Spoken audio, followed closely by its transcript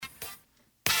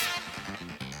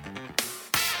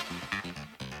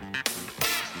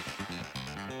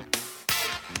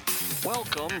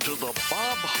Welcome to the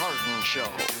Bob Harden Show,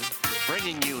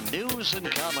 bringing you news and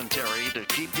commentary to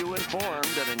keep you informed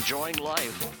and enjoying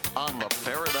life on the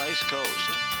Paradise Coast.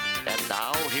 And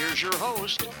now, here's your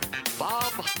host,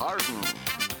 Bob Harden.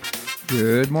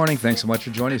 Good morning. Thanks so much for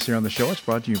joining us here on the show. It's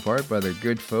brought to you in part by the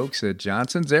good folks at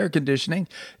Johnson's Air Conditioning.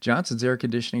 Johnson's Air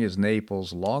Conditioning is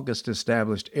Naples' longest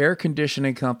established air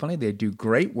conditioning company. They do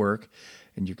great work,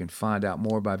 and you can find out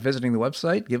more by visiting the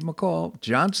website. Give them a call,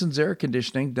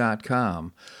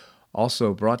 johnsonsairconditioning.com.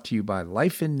 Also brought to you by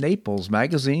Life in Naples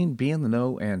magazine. Be in the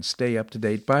know and stay up to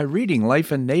date by reading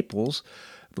Life in Naples.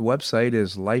 The website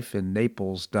is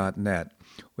lifeinnaples.net.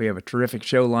 We have a terrific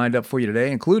show lined up for you today,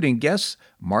 including guests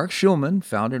Mark Schulman,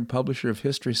 founder and publisher of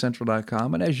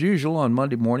HistoryCentral.com. And as usual, on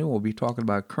Monday morning, we'll be talking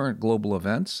about current global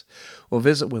events. We'll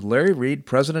visit with Larry Reed,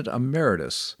 President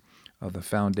Emeritus of the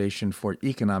Foundation for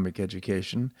Economic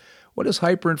Education. What is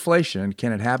hyperinflation, and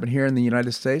can it happen here in the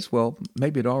United States? Well,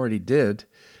 maybe it already did.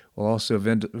 We'll also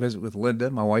visit with Linda,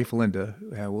 my wife Linda.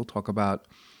 We'll talk about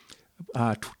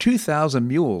 2,000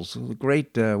 Mules.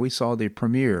 Great, we saw the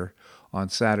premiere on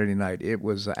Saturday night. It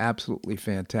was absolutely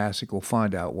fantastic. We'll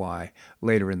find out why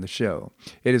later in the show.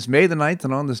 It is May the 9th,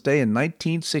 and on this day in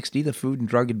 1960, the Food and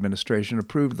Drug Administration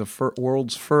approved the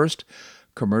world's first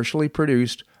commercially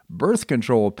produced birth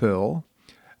control pill.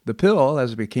 The pill,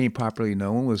 as it became popularly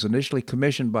known, was initially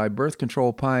commissioned by birth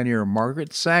control pioneer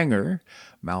Margaret Sanger,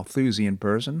 Malthusian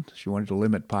person, she wanted to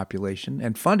limit population,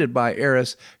 and funded by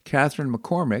heiress Catherine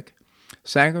McCormick.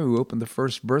 Sanger, who opened the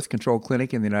first birth control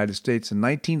clinic in the United States in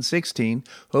 1916,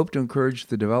 hoped to encourage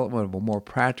the development of a more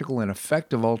practical and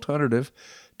effective alternative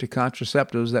to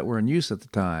contraceptives that were in use at the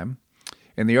time.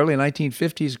 In the early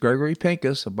 1950s, Gregory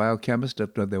Pincus, a biochemist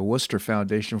at the Worcester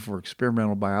Foundation for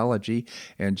Experimental Biology,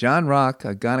 and John Rock,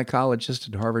 a gynecologist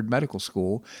at Harvard Medical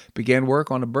School, began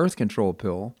work on a birth control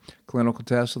pill. Clinical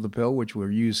tests of the pill, which will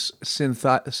use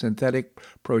synthetic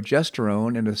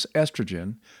progesterone and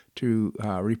estrogen to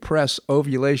repress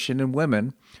ovulation in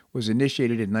women, was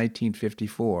initiated in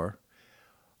 1954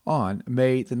 on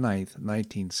May the 9th,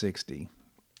 1960.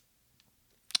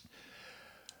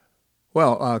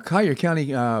 Well, Collier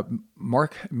County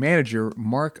manager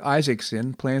Mark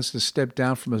Isaacson plans to step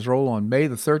down from his role on May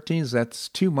the 13th. That's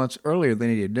 2 months earlier than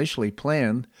he initially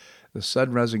planned. The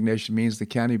sudden resignation means the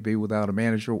county will be without a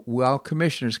manager while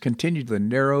commissioners continue to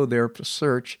narrow their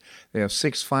search. They have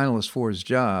 6 finalists for his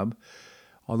job.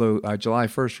 Although July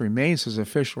 1st remains his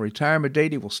official retirement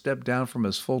date, he will step down from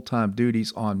his full-time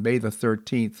duties on May the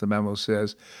 13th, the memo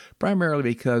says, primarily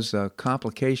because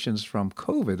complications from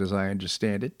COVID, as I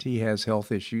understand it. He has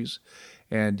health issues,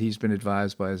 and he's been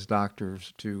advised by his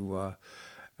doctors to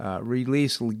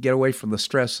get away from the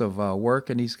stress of work,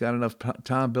 and he's got enough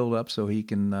time built up so he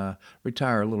can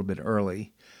retire a little bit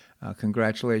early.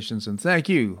 Congratulations, and thank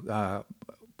you,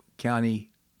 County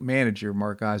Manager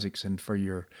Mark Isaacson, for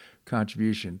your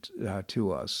contribution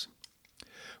to us.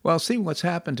 Well, seeing what's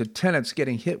happened to tenants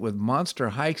getting hit with monster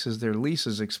hikes as their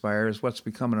leases expire is what's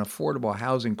become an affordable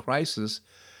housing crisis.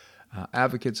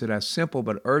 Advocates had a simple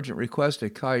but urgent request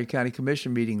at Collier County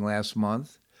Commission meeting last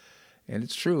month. And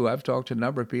it's true, I've talked to a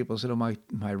number of people who said,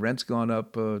 my rent's gone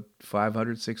up $500,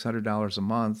 $600 a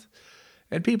month.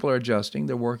 And people are adjusting,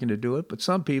 they're working to do it, but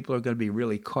some people are going to be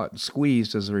really caught and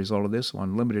squeezed as a result of this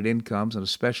on limited incomes, and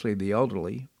especially the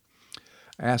elderly.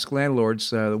 Ask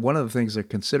landlords, one of the things they're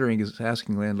considering is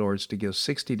asking landlords to give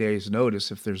 60 days notice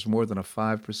if there's more than a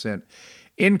 5%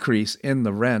 increase in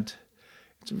the rent.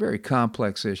 It's a very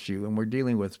complex issue, and we're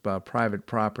dealing with private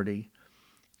property,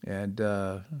 and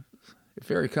a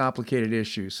very complicated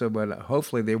issue. So, but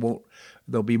hopefully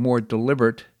they'll be more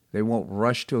deliberate. They won't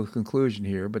rush to a conclusion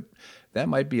here, but that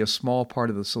might be a small part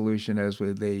of the solution as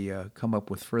they come up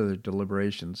with further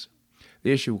deliberations.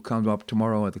 The issue will come up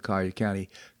tomorrow at the Collier County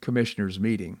Commissioners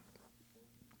meeting.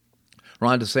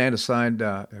 Ron DeSantis signed,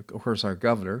 of course, our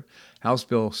governor, House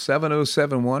Bill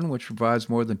 7071, which provides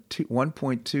more than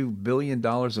 $1.2 billion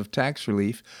of tax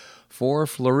relief for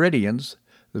Floridians.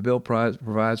 The bill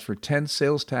provides for 10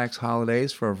 sales tax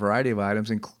holidays for a variety of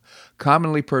items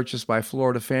commonly purchased by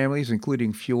Florida families,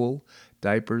 including fuel,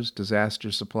 diapers,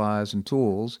 disaster supplies, and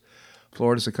tools.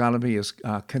 Florida's economy has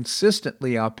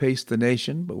consistently outpaced the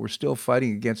nation, but we're still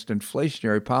fighting against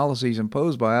inflationary policies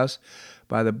imposed by us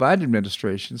by the Biden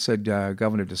administration, said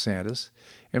Governor DeSantis.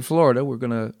 In Florida, we're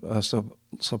going to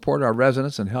support our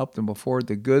residents and help them afford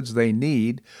the goods they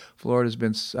need. Florida's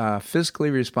been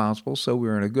fiscally responsible, so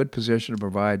we're in a good position to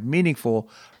provide meaningful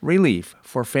relief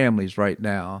for families right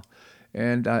now.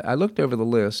 And I looked over the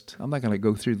list. I'm not going to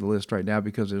go through the list right now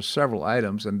because there's several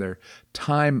items and they're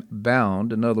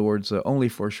time-bound. In other words, only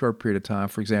for a short period of time.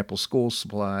 For example, school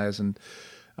supplies and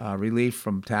relief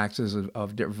from taxes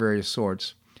of various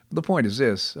sorts. The point is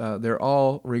this, they're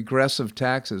all regressive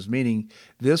taxes, meaning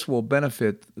this will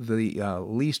benefit the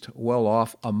least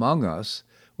well-off among us,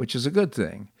 which is a good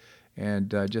thing.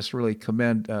 And just really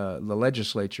commend the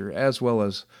legislature as well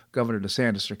as Governor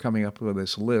DeSantis for coming up with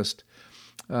this list.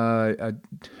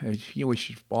 We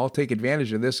should all take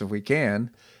advantage of this if we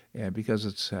can, because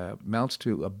it amounts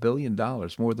to $1 billion,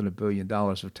 more than $1 billion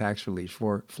of tax relief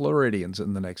for Floridians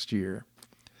in the next year.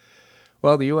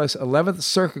 Well, the U.S. 11th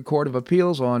Circuit Court of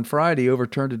Appeals on Friday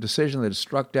overturned a decision that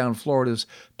struck down Florida's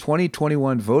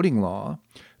 2021 voting law.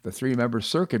 The three-member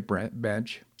circuit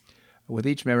bench, with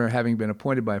each member having been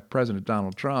appointed by President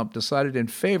Donald Trump, decided in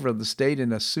favor of the state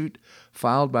in a suit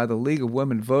filed by the League of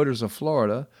Women Voters of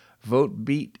Florida. Vote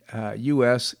beat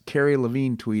U.S., Carrie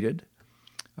Levine tweeted.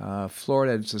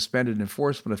 Florida had suspended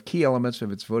enforcement of key elements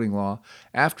of its voting law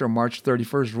after a March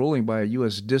 31st ruling by a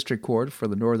U.S. District Court for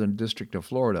the Northern District of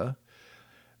Florida.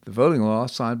 The voting law,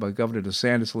 signed by Governor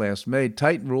DeSantis last May,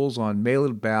 tightened rules on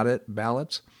mail-in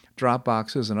ballots, drop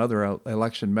boxes, and other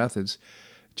election methods,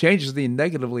 changes the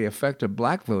negatively affected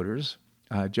black voters,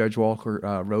 Judge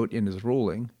Walker wrote in his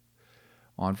ruling.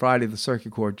 On Friday, the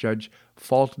Circuit Court judge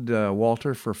faulted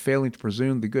Walter for failing to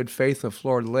presume the good faith of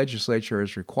Florida legislature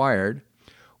as required.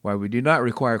 While we do not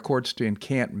require courts to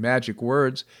incant magic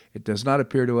words, it does not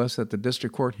appear to us that the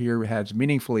district court here has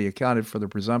meaningfully accounted for the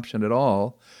presumption at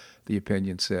all, the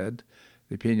opinion said.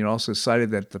 The opinion also cited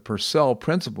that the Purcell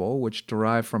principle, which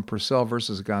derived from Purcell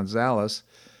versus Gonzalez,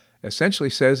 essentially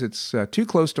says it's too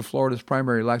close to Florida's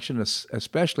primary election,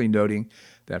 especially noting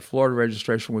that Florida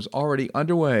registration was already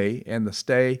underway and the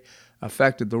stay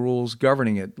affected the rules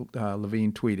governing it,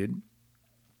 Levine tweeted.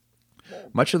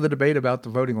 Much of the debate about the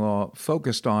voting law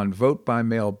focused on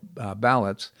vote-by-mail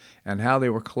ballots and how they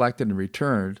were collected and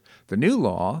returned. The new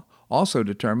law also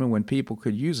determined when people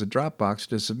could use a drop box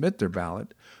to submit their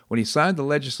ballot. When he signed the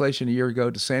legislation a year ago,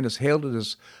 DeSantis hailed it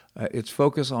as its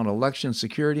focus on election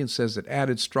security and says it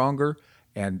added stronger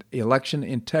and election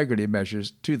integrity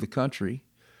measures to the country.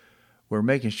 We're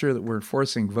making sure that we're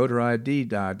enforcing voter ID,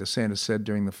 DeSantis said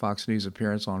during the Fox News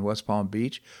appearance on West Palm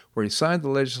Beach, where he signed the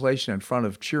legislation in front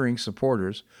of cheering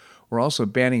supporters. We're also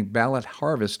banning ballot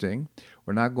harvesting.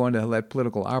 We're not going to let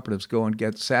political operatives go and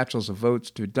get satchels of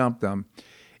votes to dump them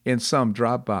in some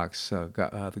drop box,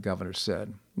 the governor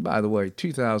said. By the way,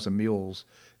 2,000 mules,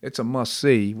 it's a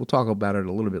must-see. We'll talk about it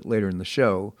a little bit later in the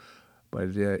show,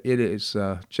 but it is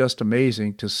just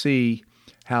amazing to see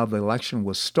how the election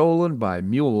was stolen by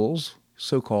mules,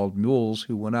 so-called mules,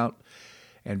 who went out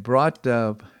and brought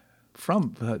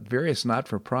from various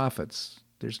not-for-profits.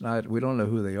 We don't know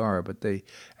who they are, but they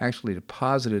actually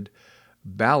deposited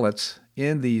ballots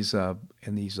in these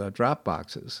drop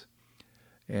boxes.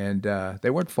 And they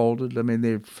weren't folded. I mean,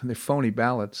 they're phony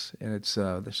ballots, and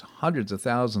there's hundreds of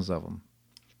thousands of them.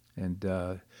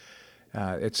 And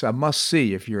it's a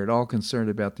must-see if you're at all concerned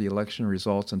about the election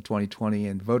results in 2020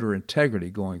 and voter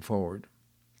integrity going forward.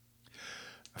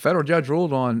 A federal judge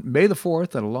ruled on May the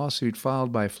 4th that a lawsuit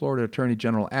filed by Florida Attorney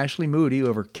General Ashley Moody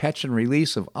over catch and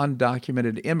release of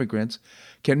undocumented immigrants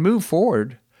can move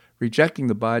forward, rejecting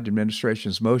the Biden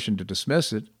administration's motion to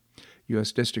dismiss it.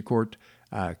 U.S. District Court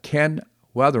Ken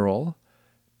Wetherell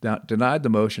denied the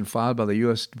motion filed by the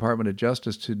U.S. Department of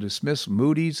Justice to dismiss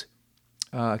Moody's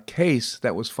case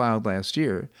that was filed last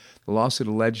year. The lawsuit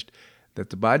alleged that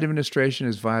the Biden administration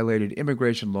has violated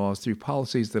immigration laws through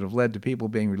policies that have led to people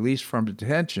being released from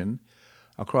detention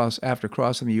after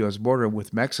crossing the U.S. border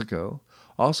with Mexico.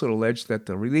 Also alleged that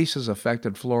the releases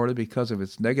affected Florida because of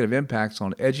its negative impacts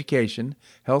on education,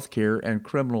 health care, and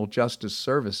criminal justice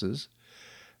services.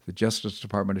 The Justice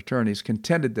Department attorneys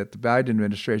contended that the Biden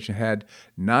administration had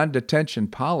non-detention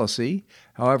policy.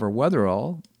 However,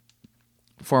 Wetherell,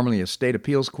 formerly a state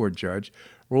appeals court judge,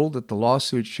 ruled that the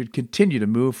lawsuit should continue to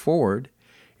move forward.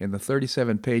 In the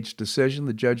 37-page decision,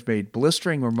 the judge made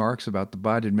blistering remarks about the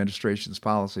Biden administration's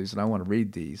policies, and I want to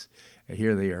read these.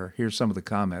 Here they are. Here's some of the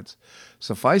comments.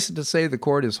 Suffice it to say, the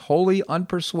court is wholly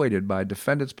unpersuaded by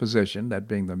defendants' position, that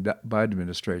being the Biden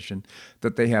administration,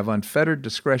 that they have unfettered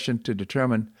discretion to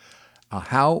determine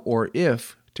how or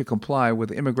if to comply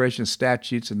with immigration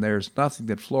statutes, and there's nothing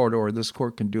that Florida or this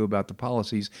court can do about the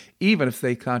policies, even if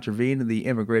they contravene the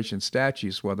immigration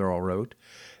statutes, Wetherell wrote.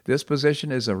 This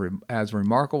position is as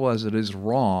remarkable as it is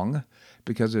wrong,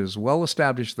 because it is well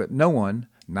established that no one,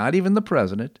 not even the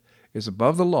president, is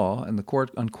above the law, and the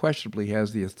court unquestionably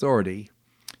has the authority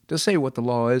to say what the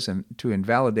law is and to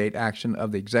invalidate action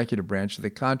of the executive branch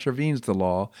that contravenes the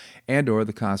law and or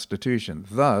the Constitution.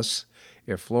 Thus,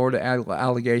 If Florida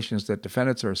allegations that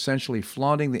defendants are essentially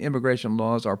flaunting the immigration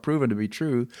laws are proven to be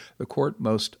true, the court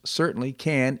most certainly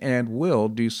can and will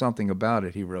do something about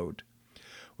it, he wrote.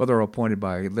 Whether appointed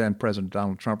by then-President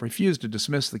Donald Trump, refused to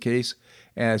dismiss the case.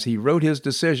 As he wrote his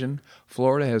decision,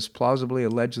 Florida has plausibly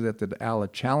alleged that the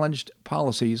challenged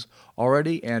policies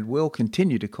already and will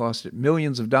continue to cost it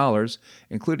millions of dollars,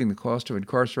 including the cost of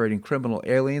incarcerating criminal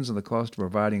aliens and the cost of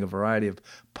providing a variety of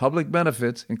public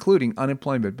benefits, including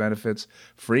unemployment benefits,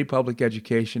 free public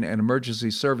education, and emergency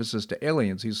services to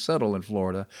aliens who settle in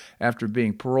Florida after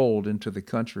being paroled into the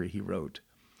country, he wrote.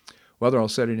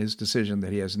 Wetherell said in his decision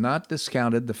that he has not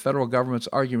discounted the federal government's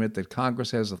argument that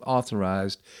Congress has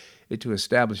authorized it to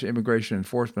establish immigration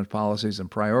enforcement policies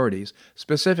and priorities,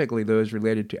 specifically those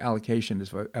related to allocation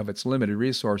of its limited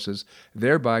resources,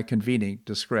 thereby convening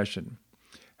discretion.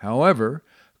 However,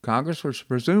 Congress was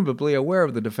presumably aware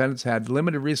of the defendants had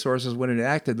limited resources when it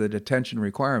enacted the detention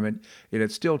requirement, yet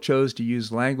it still chose to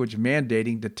use language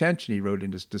mandating detention, he wrote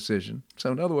in his decision.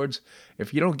 So in other words,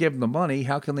 if you don't give them the money,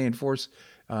 how can they enforce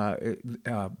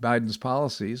Biden's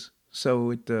policies?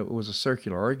 So it was a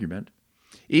circular argument.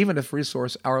 Even if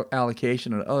resource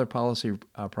allocation and other policy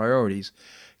priorities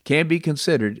can be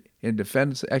considered in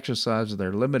defendants' exercise of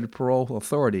their limited parole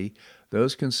authority,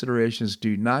 those considerations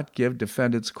do not give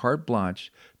defendants carte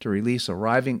blanche to release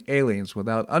arriving aliens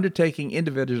without undertaking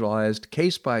individualized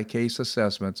case-by-case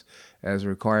assessments as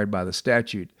required by the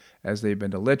statute, as they've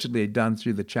been allegedly done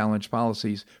through the challenge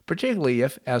policies, particularly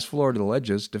if, as Florida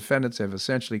alleges, defendants have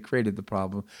essentially created the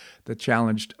problem the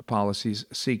challenged policies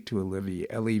seek to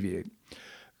alleviate.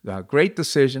 Great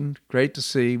decision, great to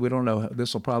see. We don't know.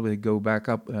 This will probably go back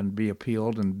up and be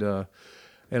appealed, and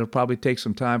it'll probably take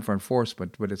some time for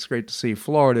enforcement, but it's great to see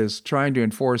Florida is trying to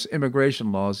enforce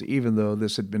immigration laws, even though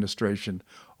this administration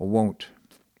won't.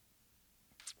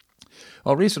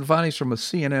 Well, recent findings from a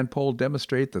CNN poll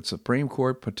demonstrate that Supreme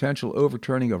Court potential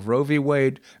overturning of Roe v.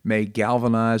 Wade may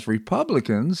galvanize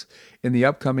Republicans in the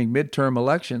upcoming midterm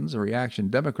elections, a reaction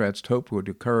Democrats hoped would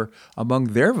occur among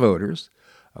their voters.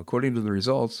 According to the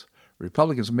results,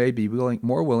 Republicans may be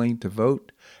more willing to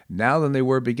vote now than they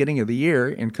were beginning of the year.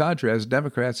 In contrast,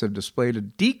 Democrats have displayed a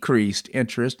decreased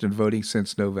interest in voting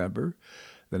since November.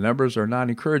 The numbers are not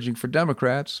encouraging for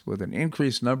Democrats. With an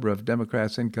increased number of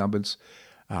Democrats incumbents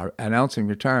announcing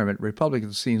retirement,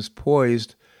 Republicans seems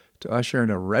poised to usher in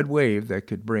a red wave that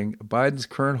could bring Biden's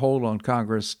current hold on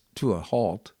Congress to a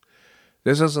halt.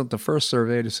 This isn't the first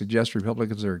survey to suggest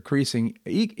Republicans are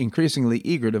increasingly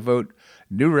eager to vote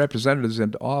new representatives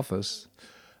into office.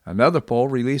 Another poll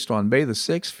released on May the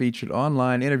 6th featured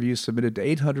online interviews submitted to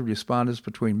 800 respondents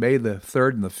between May the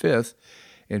 3rd and the 5th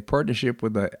in partnership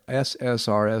with the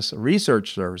SSRS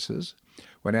Research Services.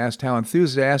 When asked how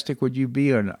enthusiastic would you be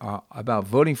about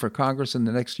voting for Congress in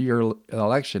the next year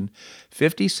election,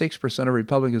 56% of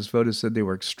Republicans voted said they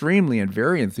were extremely and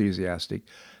very enthusiastic.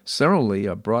 Similarly,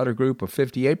 a broader group of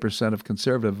 58% of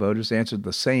conservative voters answered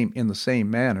in the same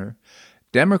manner.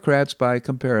 Democrats, by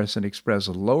comparison, expressed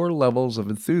lower levels of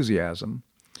enthusiasm.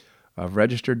 Of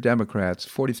registered Democrats,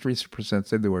 43%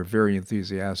 said they were very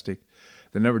enthusiastic.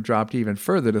 The number dropped even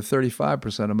further to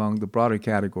 35% among the broader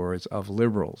categories of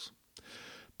liberals.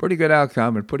 Pretty good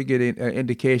outcome and pretty good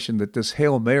indication that this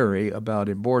Hail Mary about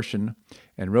abortion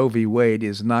and Roe v. Wade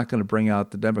is not going to bring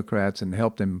out the Democrats and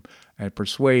help them and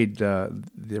persuade the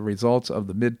results of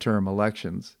the midterm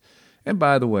elections. And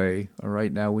by the way,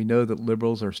 right now we know that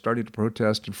liberals are starting to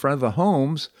protest in front of the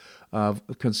homes of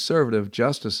conservative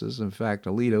justices. In fact,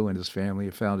 Alito and his family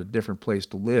have found a different place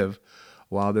to live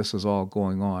while this is all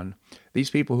going on.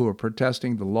 These people who are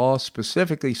protesting, the law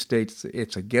specifically states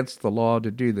it's against the law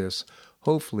to do this.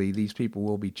 Hopefully, these people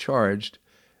will be charged.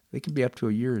 They can be up to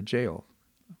a year in jail.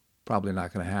 Probably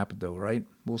not going to happen, though, right?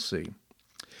 We'll see.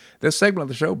 This segment of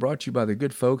the show brought to you by the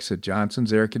good folks at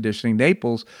Johnson's Air Conditioning,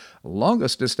 Naples'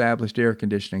 longest established air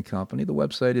conditioning company. The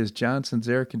website is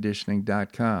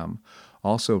johnsonsairconditioning.com.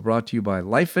 Also brought to you by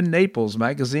Life in Naples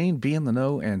magazine. Be in the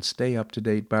know and stay up to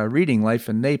date by reading Life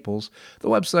in Naples. The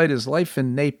website is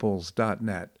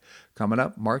lifeinnaples.net. Coming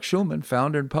up, Mark Schulman,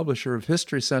 founder and publisher of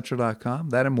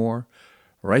HistoryCentral.com. That and more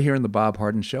right here in The Bob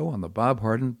Harden Show on the Bob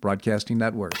Harden Broadcasting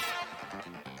Network.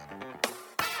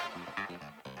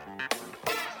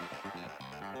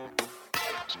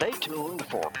 Stay tuned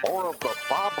for more of The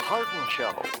Bob Harden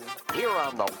Show here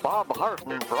on the Bob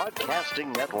Harden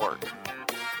Broadcasting Network.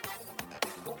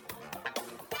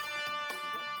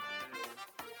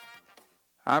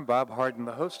 I'm Bob Harden,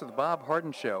 the host of The Bob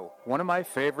Harden Show. One of my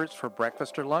favorites for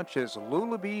breakfast or lunch is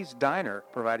Lulabee's Diner,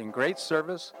 providing great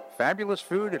service, fabulous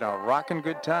food, and a rockin'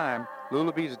 good time.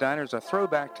 Lulabee's Diner is a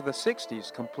throwback to the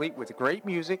 60s, complete with great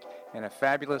music and a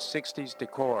fabulous 60s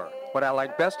decor. What I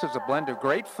like best is a blend of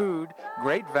great food,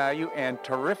 great value, and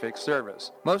terrific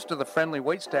service. Most of the friendly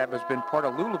waitstaff has been part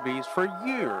of Lulabee's for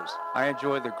years. I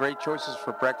enjoy the great choices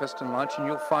for breakfast and lunch, and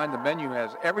you'll find the menu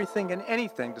has everything and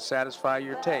anything to satisfy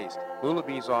your taste.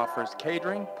 Lulabee's offers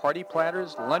catering, party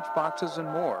platters, lunch boxes, and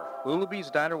more. Lulabee's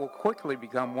Diner will quickly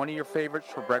become one of your favorites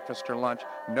for breakfast or lunch.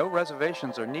 No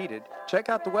reservations are needed. Check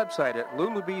out the website at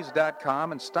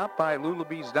lulabees.com and stop by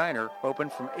Lulabee's Diner, open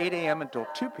from 8 a.m. until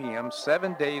 2 p.m.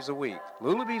 7 days a week.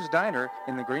 Lulabee's Diner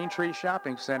in the Green Tree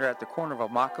Shopping Center at the corner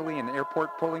of Immokalee and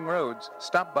Airport Pulling Roads.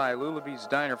 Stop by Lulabee's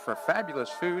Diner for fabulous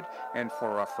food and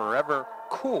for a forever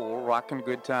cool rockin'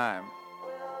 good time.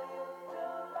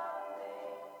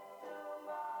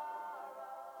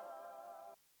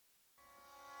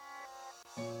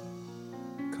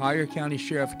 Collier County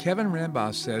Sheriff Kevin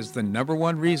Rambaugh says the number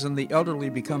one reason the elderly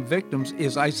become victims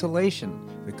is isolation.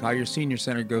 The Collier Senior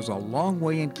Center goes a long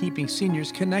way in keeping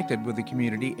seniors connected with the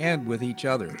community and with each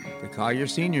other. The Collier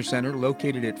Senior Center,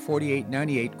 located at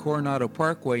 4898 Coronado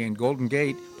Parkway in Golden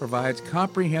Gate, provides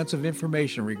comprehensive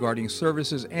information regarding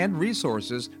services and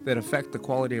resources that affect the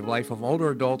quality of life of older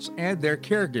adults and their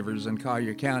caregivers in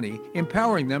Collier County,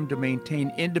 empowering them to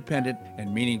maintain independent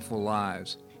and meaningful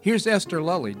lives. Here's Esther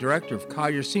Lully, Director of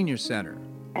Collier Senior Center.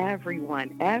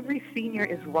 Everyone, every senior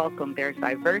is welcome. There's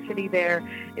diversity there.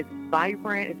 It's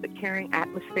vibrant. It's a caring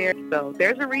atmosphere. So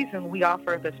there's a reason we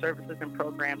offer the services and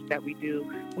programs that we do.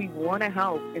 We want to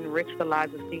help enrich the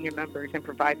lives of senior members and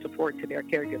provide support to their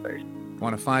caregivers.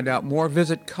 Want to find out more?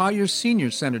 Visit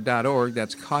collierseniorcenter.org.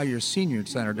 That's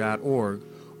collierseniorcenter.org.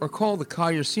 Or call the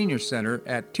Collier Senior Center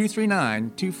at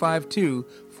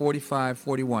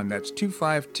 239-252-4541. That's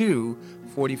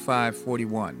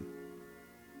 252-4541.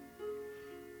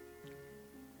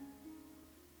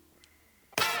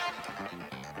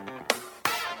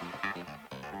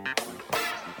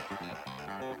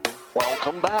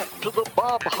 Welcome back to the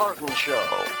Bob Harden Show.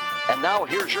 And now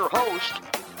here's your host,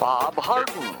 Bob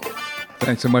Harden.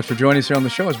 Thanks so much for joining us here on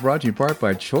the show. It's brought to you in part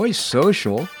by Choice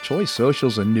Social. Choice Social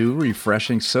is a new,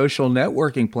 refreshing social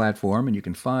networking platform, and you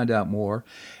can find out more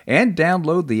and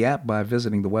download the app by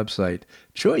visiting the website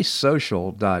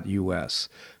choicesocial.us.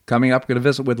 Coming up, we're going to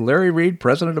visit with Larry Reed,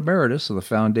 President Emeritus of the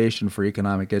Foundation for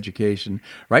Economic Education.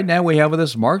 Right now we have with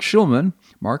us Mark Schulman.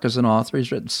 Mark is an author.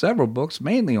 He's written several books,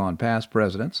 mainly on past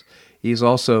presidents. He's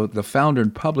also the founder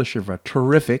and publisher of a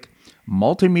terrific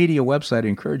multimedia website. I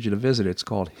encourage you to visit. It's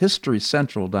called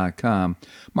historycentral.com.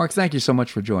 Mark, thank you so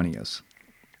much for joining us.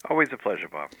 Always a pleasure,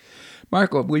 Bob.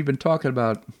 Mark, we've been talking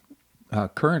about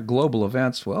current global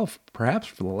events, well, perhaps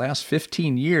for the last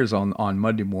 15 years on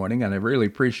Monday morning, and I really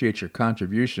appreciate your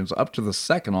contributions, up to the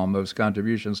second almost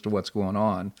contributions to what's going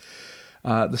on.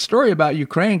 The story about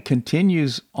Ukraine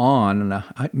continues on, and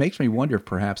it makes me wonder if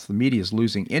perhaps the media is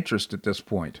losing interest at this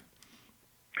point.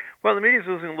 Well, the media is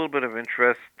losing a little bit of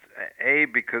interest,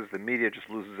 because the media just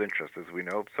loses interest, as we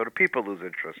know. So do people lose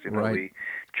interest. Right. We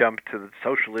jump to the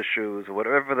social issues, or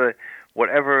whatever the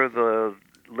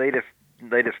latest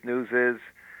news is.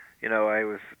 I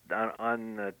was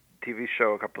on a TV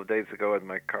show a couple of days ago, and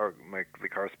the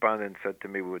correspondent said to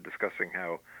me, we were discussing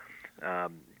how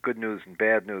good news and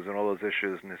bad news and all those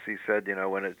issues, and as he said,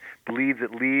 when it bleeds,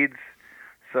 it leads.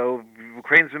 So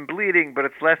Ukraine's been bleeding, but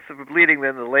it's less of a bleeding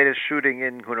than the latest shooting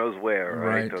in who knows where,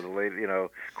 right? Or the latest,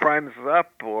 crimes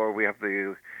up, or we have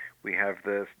the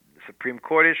Supreme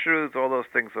Court issues. All those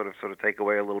things sort of take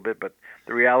away a little bit. But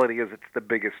the reality is, it's the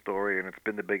biggest story, and it's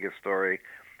been the biggest story,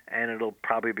 and it'll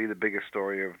probably be the biggest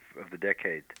story of the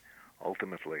decade,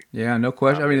 ultimately. Yeah, no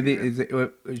question. I mean,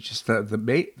 it's just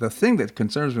the thing that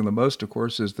concerns me the most, of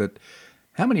course, is that.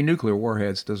 How many nuclear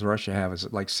warheads does Russia have? Is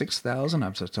it like 6,000?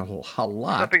 It's a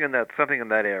lot. Something in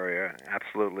that area,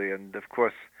 absolutely. And of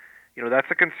course,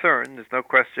 that's a concern. There's no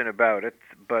question about it.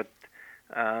 But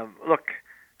look,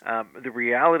 the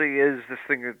reality is this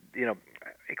thing.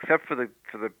 Except for the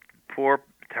poor,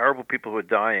 terrible people who are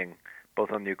dying,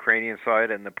 both on the Ukrainian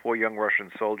side and the poor young Russian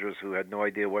soldiers who had no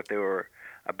idea what they were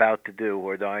about to do, who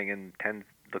are dying in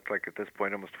looked like at this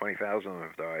point almost 20,000 of them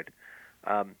have died.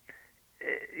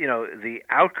 The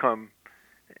outcome,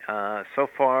 so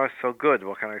far, so good.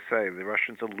 What can I say? The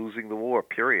Russians are losing the war,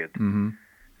 period. Mm-hmm.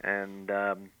 And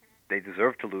they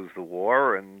deserve to lose the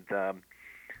war. And,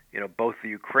 both the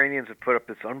Ukrainians have put up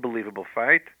this unbelievable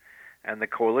fight, and the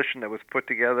coalition that was put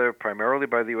together primarily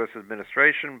by the U.S.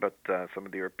 administration, but some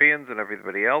of the Europeans and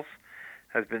everybody else,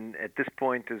 has been, at this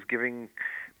point, is giving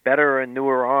better and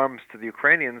newer arms to the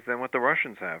Ukrainians than what the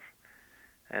Russians have.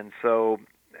 And so,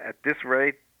 at this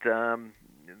rate,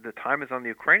 the time is on the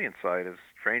Ukrainian side. As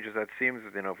strange as that seems,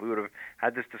 if we would have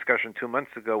had this discussion 2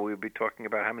 months ago, we would be talking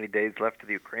about how many days left to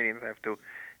the Ukrainians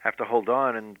have to hold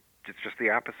on, and it's just the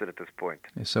opposite at this point.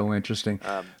 It's so interesting.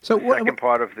 So the second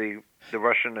part of the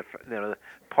Russian,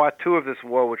 part two of this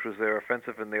war, which was their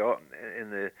offensive in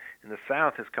the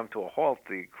south, has come to a halt.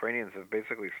 The Ukrainians have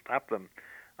basically stopped them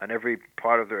on every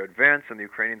part of their advance, and the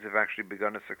Ukrainians have actually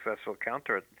begun a successful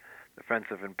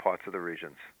counter-offensive in parts of the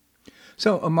regions.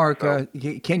 So, Mark,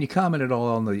 can you comment at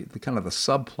all on the kind of the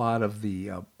subplot of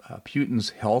the Putin's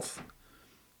health?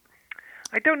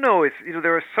 I don't know. It's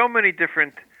there are so many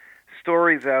different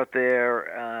stories out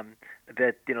there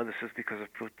that this is because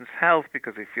of Putin's health,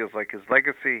 because he feels like his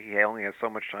legacy. He only has so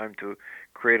much time to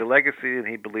create a legacy, and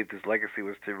he believed his legacy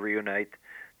was to reunite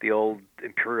the old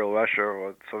Imperial Russia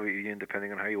or Soviet Union,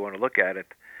 depending on how you want to look at it.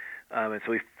 And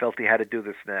so he felt he had to do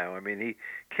this now. I mean, he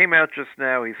came out just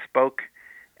now. He spoke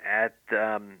at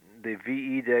the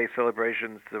VE Day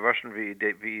celebrations, the Russian VE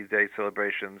Day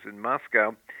celebrations in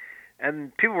Moscow,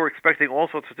 and people were expecting all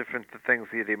sorts of different things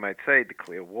that he might say: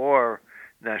 declare war,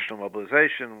 national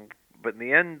mobilization. But in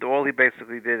the end, all he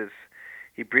basically did is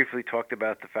he briefly talked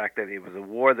about the fact that it was a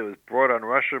war that was brought on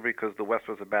Russia because the West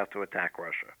was about to attack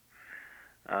Russia.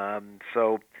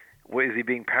 So, is he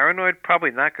being paranoid? Probably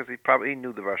not, because he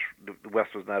knew the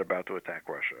West was not about to attack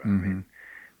Russia. Mm-hmm. I mean,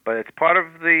 but it's part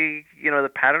of the the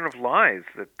pattern of lies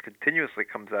that continuously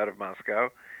comes out of Moscow.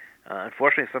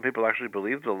 Unfortunately, some people actually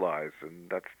believe the lies, and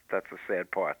that's a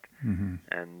sad part. Mm-hmm.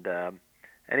 And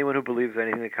anyone who believes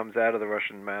anything that comes out of the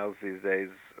Russian mouths these days,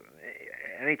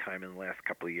 any time in the last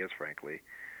couple of years, frankly,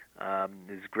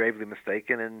 is gravely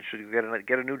mistaken and should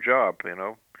get a new job.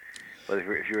 But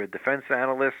if you're a defense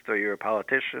analyst or you're a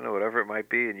politician or whatever it might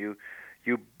be, and you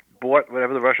bought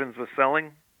whatever the Russians were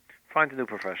selling, find a new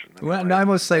profession. Well, no, I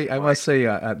must say,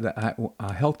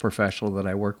 a health professional that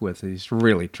I work with, he's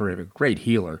really terrific, great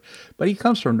healer, but he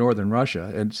comes from northern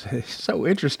Russia, and it's so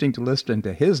interesting to listen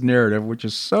to his narrative, which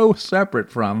is so separate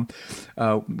from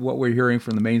what we're hearing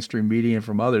from the mainstream media and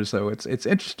from others. So it's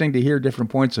interesting to hear different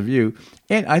points of view,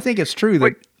 and I think it's true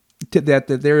that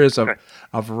there is a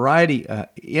variety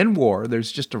in war.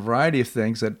 There's just a variety of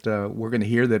things that we're going to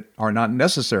hear that are not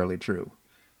necessarily true.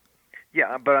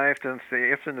 Yeah, but you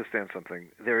have to understand something.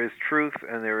 There is truth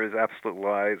and there is absolute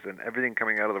lies, and everything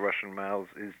coming out of the Russian mouths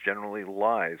is generally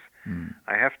lies. Mm.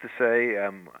 I have to say,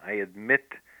 I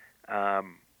admit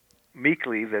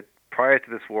meekly that prior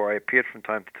to this war, I appeared from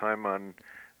time to time on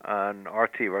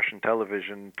RT, Russian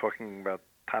television, talking about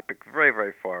topics very,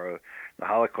 very far, the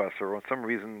Holocaust, or for some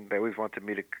reason they always wanted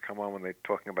me to come on when there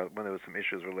was some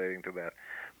issues relating to that.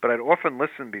 But I'd often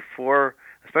listen before,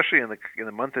 especially in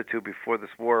the month or two before this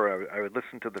war, I would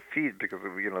listen to the feed, because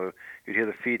you'd hear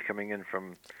the feed coming in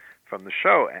from the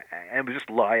show, and it was just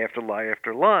lie after lie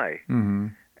after lie, mm-hmm.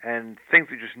 and things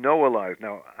you just know are lies.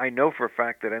 Now, I know for a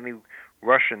fact that any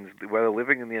Russians, whether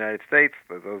living in the United States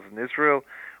or those in Israel,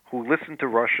 who listen to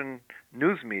Russian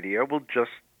news media will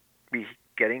just be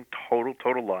getting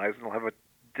total lies, and they'll have a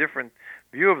different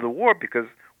view of the war because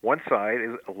one side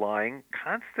is lying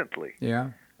constantly.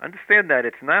 Yeah. Understand that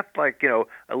it's not like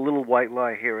a little white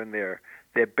lie here and there.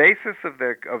 Their basis of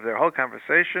their whole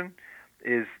conversation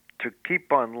is to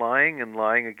keep on lying and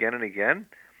lying again and again,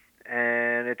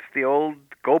 and it's the old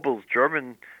Goebbels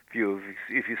German view.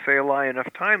 If you say a lie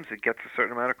enough times, it gets a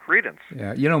certain amount of credence.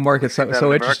 Yeah, Mark, it's so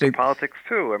interesting. American politics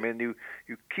too. I mean, you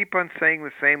keep on saying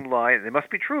the same lie. It must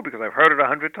be true because I've heard it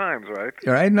 100 times, right?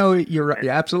 I know you're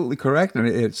absolutely correct, and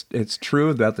it's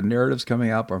true that the narratives coming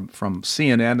out from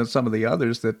CNN and some of the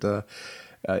others that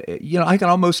I can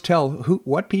almost tell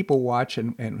what people watch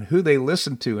and who they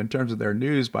listen to in terms of their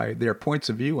news by their points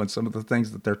of view on some of the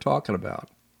things that they're talking about.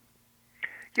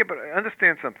 Yeah, but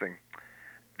understand something.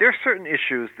 There are certain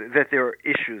issues that there are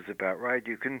issues about, right?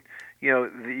 You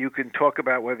can talk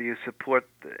about whether you support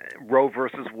Roe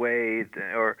versus Wade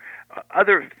or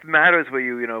other matters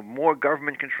where more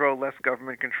government control, less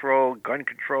government control, gun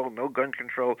control, no gun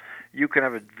control. You can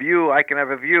have a view, I can have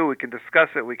a view. We can discuss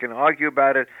it. We can argue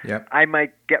about it. Yep. I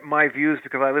might get my views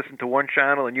because I listen to one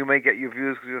channel, and you may get your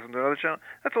views because you listen to another channel.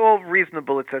 That's all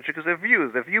reasonable, etc. Because they're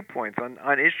views, they're viewpoints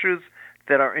on issues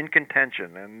that are in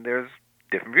contention, and there's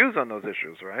different views on those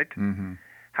issues, right? Mm-hmm.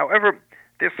 However,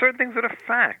 there's certain things that are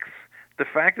facts. The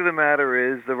fact of the matter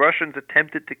is the Russians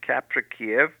attempted to capture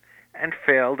Kiev and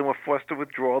failed and were forced to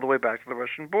withdraw all the way back to the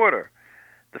Russian border.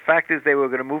 The fact is they were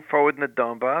going to move forward in the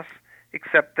Donbass,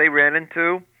 except they ran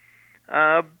into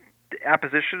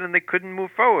opposition and they couldn't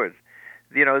move forward.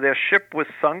 Their ship was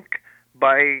sunk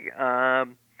by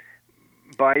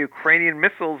Ukrainian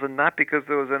missiles, and not because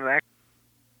there was an act.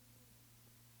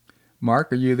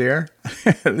 Mark, are you there?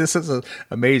 This is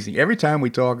amazing. Every time we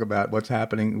talk about what's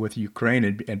happening with Ukraine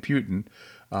and Putin,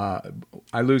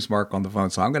 I lose Mark on the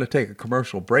phone. So I'm going to take a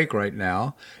commercial break right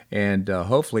now, and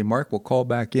hopefully Mark will call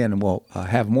back in, and we'll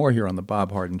have more here on the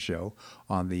Bob Harden Show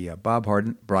on the Bob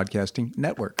Harden Broadcasting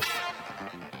Network.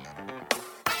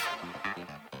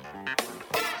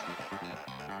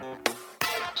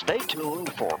 Stay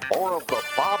tuned for more of the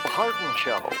Bob Harden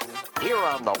Show here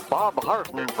on the Bob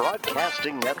Harden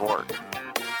Broadcasting Network.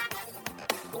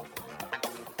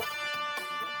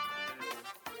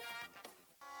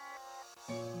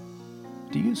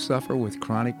 Do you suffer with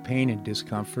chronic pain and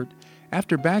discomfort?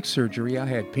 After back surgery, I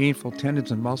had painful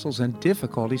tendons and muscles and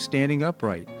difficulty standing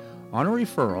upright. On a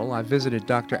referral, I visited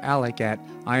Dr. Alec at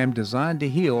I Am Designed to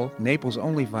Heal, Naples'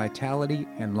 only vitality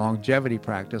and longevity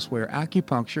practice where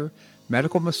acupuncture,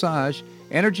 medical massage,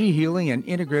 energy healing, and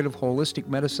integrative holistic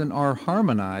medicine are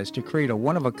harmonized to create a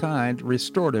one-of-a-kind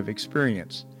restorative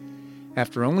experience.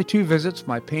 After only 2 visits,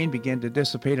 my pain began to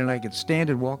dissipate and I could stand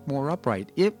and walk more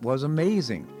upright. It was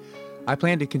amazing. I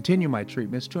plan to continue my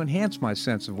treatments to enhance my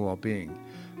sense of well-being.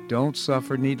 Don't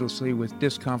suffer needlessly with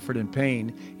discomfort and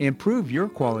pain. Improve your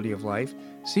quality of life.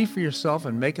 See for yourself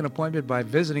and make an appointment by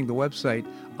visiting the website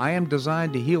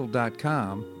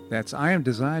IamDesignedToHeal.com. That's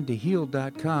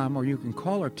IamDesignedToHeal.com, or you can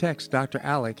call or text Dr.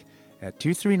 Alec at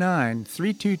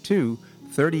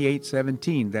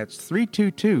 239-322-3817. That's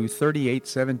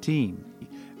 322-3817.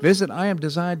 Visit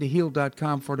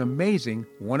IamDesignedToHeal.com for an amazing,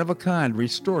 one-of-a-kind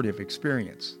restorative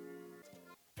experience.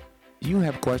 Do you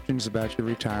have questions about your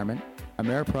retirement?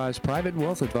 Ameriprise Private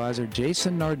Wealth Advisor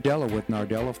Jason Nardella with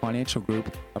Nardella Financial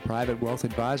Group, a private wealth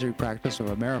advisory practice of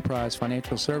Ameriprise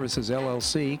Financial Services,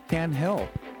 LLC, can help.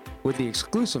 With the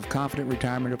exclusive Confident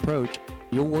Retirement Approach,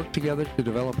 you'll work together to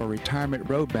develop a retirement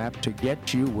roadmap to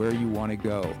get you where you want to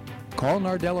go. Call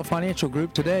Nardella Financial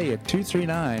Group today at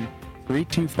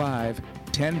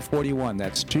 239-325-1041.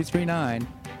 That's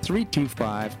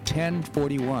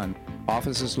 239-325-1041.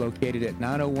 Office is located at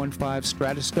 9015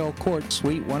 Stratosdale Court,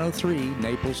 Suite 103,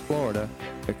 Naples, Florida.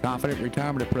 The Confident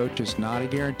Retirement Approach is not a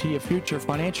guarantee of future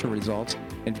financial results.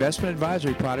 Investment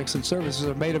advisory products and services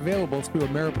are made available through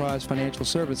Ameriprise Financial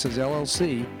Services,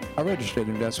 LLC, a registered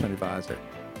investment advisor.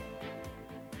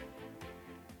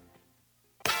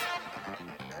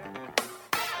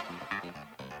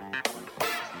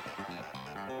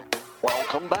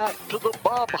 Welcome back to the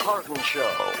Bob Harden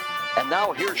Show. And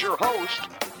now here's your host,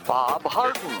 Bob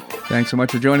Harden. Thanks so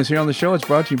much for joining us here on the show. It's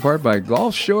brought to you in part by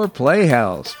Gulf Shore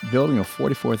Playhouse, building a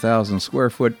 44,000 square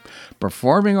foot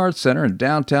performing arts center in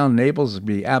downtown Naples. It'll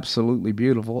be absolutely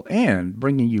beautiful and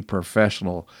bringing you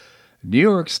professional New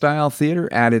York style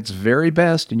theater at its very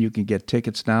best. And you can get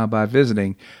tickets now by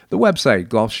visiting the website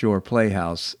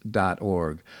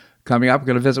gulfshoreplayhouse.org. Coming up, we're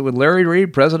going to visit with Larry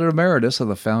Reed, President Emeritus of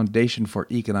the Foundation for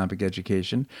Economic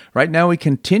Education. Right now, we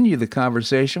continue the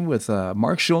conversation with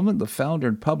Mark Schulman, the founder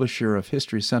and publisher of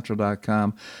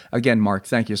HistoryCentral.com. Again, Mark,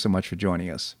 thank you so much for joining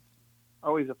us.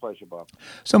 Always a pleasure, Bob.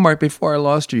 So, Mark, before I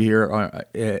lost you here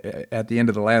at the end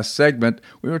of the last segment,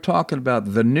 we were talking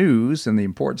about the news and the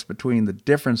importance between the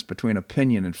difference between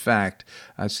opinion and fact.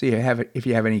 I see if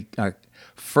you have any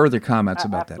further comments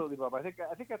about that. Absolutely, Bob. I think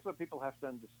that's what people have to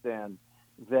understand.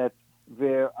 That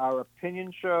there are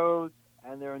opinion shows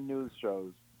and there are news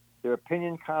shows. There are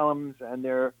opinion columns and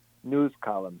there are news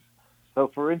columns.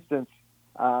 So, for instance,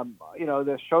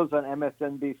 there's shows on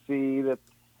MSNBC that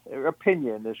are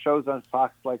opinion. There's shows on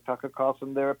Fox like Tucker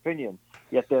Carlson, their opinion.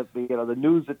 Yet the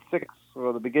news at 6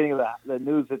 or the beginning of the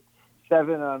news at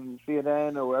 7 on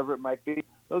CNN or wherever it might be,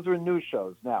 those are news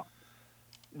shows. Now,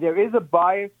 there is a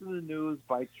bias in the news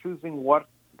by choosing what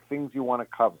things you want to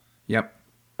cover. Yep.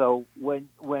 So when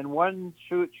one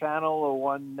channel or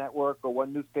one network or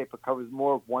one newspaper covers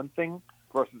more of one thing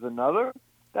versus another,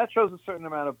 that shows a certain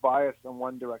amount of bias in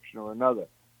one direction or another.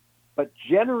 But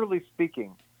generally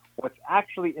speaking, what's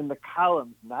actually in the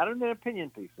columns, not in an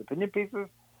opinion piece. Opinion pieces,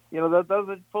 those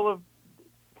are full of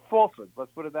falsehoods,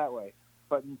 let's put it that way.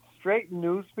 But in straight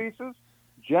news pieces,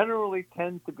 generally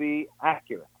tend to be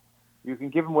accurate. You can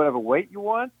give them whatever weight you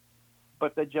want,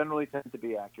 but they generally tend to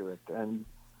be accurate. And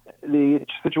the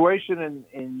situation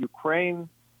in Ukraine,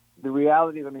 the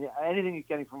reality, anything you're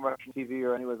getting from Russian TV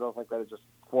or anywhere else like that is just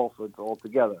falsehoods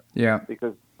altogether. Yeah.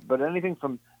 But anything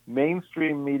from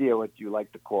mainstream media, what you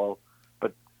like to call,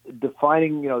 but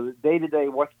defining, the day-to-day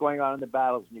what's going on in the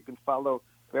battles, and you can follow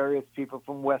various people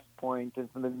from West Point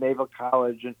and from the Naval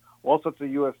College and all sorts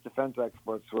of U.S. defense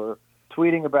experts who are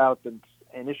tweeting about and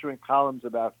issuing columns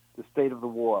about the state of the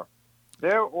war.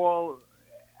 They're all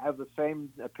have the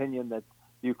same opinion that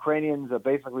the Ukrainians are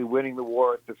basically winning the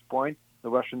war at this point. The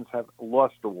Russians have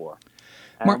lost the war.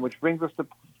 And which brings us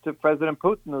to President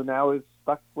Putin, who now is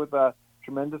stuck with a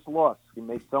tremendous loss. He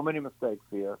made so many mistakes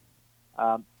here.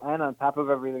 And on top of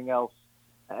everything else,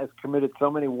 has committed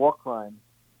so many war crimes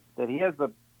that he has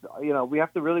we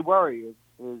have to really worry.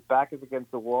 His back is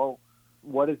against the wall.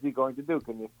 What is he going to do?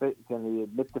 Can he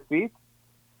admit defeat?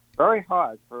 Very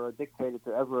hard for a dictator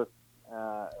to ever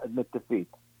admit defeat.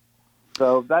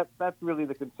 So that's really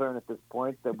the concern at this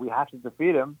point, that we have to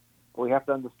defeat him, but we have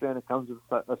to understand it comes with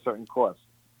a certain cost.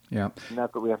 Yeah. And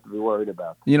that's what we have to be worried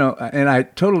about. And I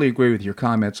totally agree with your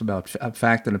comments about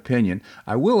fact and opinion.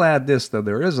 I will add this, though.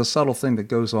 There is a subtle thing that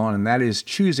goes on, and that is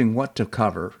choosing what to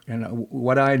cover. And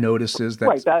what I notice is that...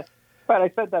 Right, I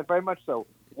said that very much so.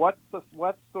 What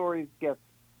stories get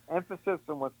emphasis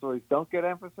and what stories don't get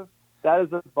emphasis, that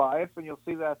is a bias, and you'll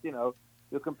see that, you'll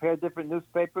compare different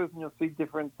newspapers, and you'll see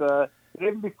different...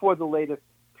 even before the latest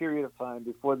period of time,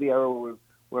 before the era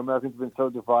where Americans have been so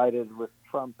divided with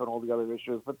Trump and all the other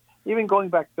issues. But even going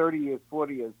back 30 years,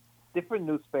 40 years, different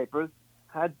newspapers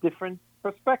had different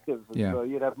perspectives. And so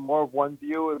you'd have more of one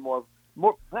view and more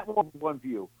not more of one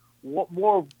view,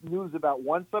 more news about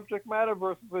one subject matter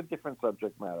versus a different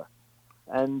subject matter.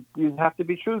 And you have to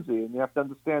be choosy, and you have to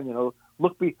understand,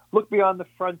 look beyond the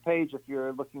front page if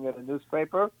you're looking at a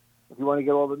newspaper. If you want to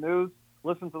get all the news,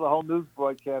 listen to the whole news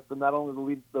broadcast and not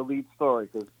only the lead story,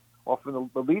 because often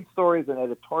the lead story is an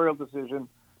editorial decision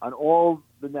on all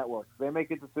the networks. They make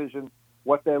a decision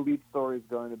what their lead story is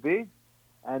going to be,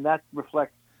 and that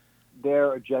reflects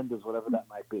their agendas, whatever that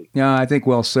might be. Yeah, I think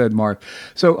well said, Mark.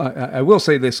 So I will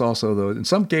say this also, though. In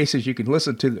some cases, you can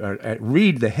listen to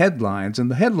read the headlines,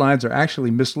 and the headlines are actually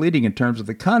misleading in terms of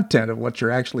the content of what you're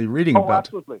actually reading about.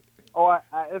 Absolutely.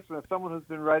 Listen, as someone who's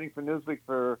been writing for Newsweek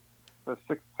for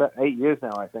 8 years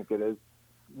now, I think it is,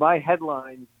 my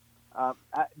headlines,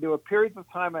 there were periods of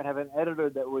time I'd have an editor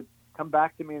that would come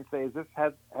back to me and say, is this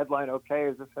headline okay?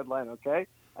 Is this headline okay?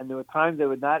 And there were times they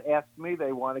would not ask me.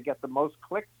 They want to get the most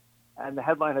clicks, and the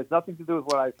headline has nothing to do with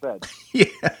what I said. Yeah.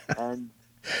 And,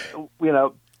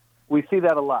 we see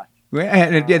that a lot.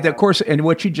 And of course, and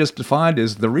what you just defined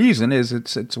is the reason is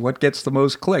it's what gets the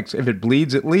most clicks. If it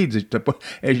bleeds, it leads,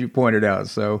 as you pointed out.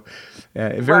 So,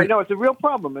 right, no, it's a real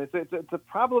problem. It's a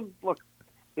problem. Look,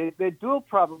 there are dual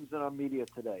problems in our media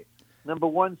today. Number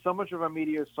one, so much of our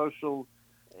media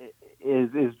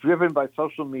is driven by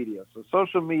social media. So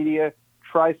social media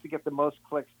tries to get the most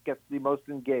clicks, gets the most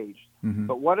engaged. Mm-hmm.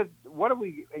 But what do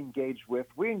we engage with?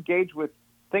 We engage with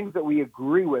things that we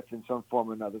agree with in some form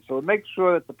or another. So it makes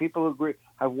sure that the people who agree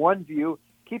have one view,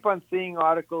 keep on seeing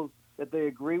articles that they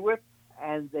agree with,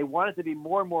 and they want it to be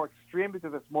more and more extreme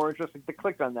because it's more interesting to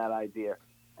click on that idea.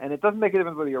 And it doesn't make a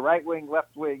difference whether you're right wing,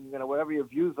 left wing, whatever your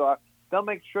views are. They'll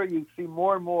make sure you see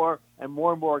more and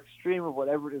more extreme of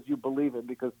whatever it is you believe in,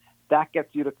 because that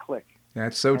gets you to click.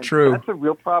 That's so true. That's a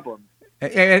real problem.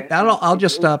 And I'll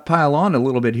just pile on a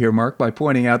little bit here, Mark, by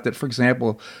pointing out that, for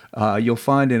example, you'll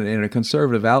find in a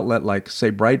conservative outlet like,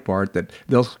 say, Breitbart, that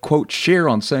they'll quote Cher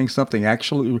on saying something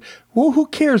actually, well, who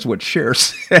cares what Cher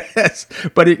says?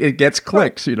 But it gets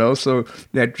clicks, so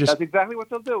that's exactly what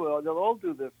they'll do. They'll all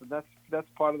do this, and that's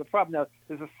part of the problem. Now,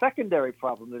 there's a secondary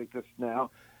problem that exists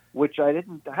now, which I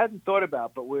hadn't thought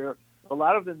about, but where a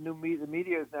lot of the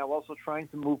media is now also trying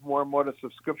to move more and more to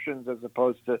subscriptions as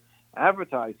opposed to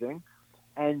advertising.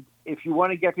 And if you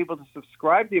want to get people to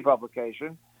subscribe to your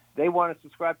publication, they want to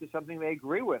subscribe to something they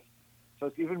agree with. So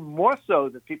it's even more so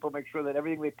that people make sure that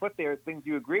everything they put there is things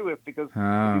you agree with, because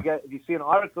if you see an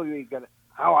article, you get,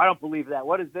 I don't believe that.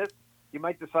 What is this? You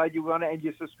might decide you want to end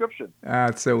your subscription.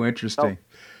 It's so interesting.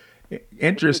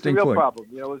 Interesting it's a real point. Problem.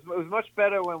 It was much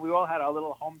better when we all had our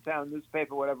little hometown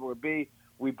newspaper, whatever it would be.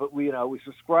 We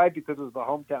subscribed because it was the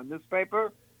hometown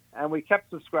newspaper, and we kept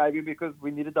subscribing because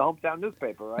we needed the hometown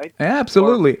newspaper, right?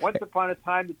 Absolutely. Or once upon a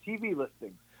time, the TV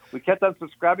listings. We kept on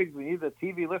subscribing because we needed the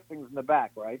TV listings in the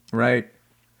back, right? Right.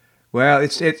 Well,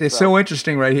 it's so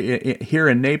interesting right here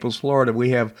in Naples, Florida. We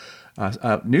have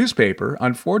a newspaper.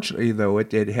 Unfortunately, though,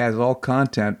 it has all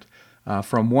content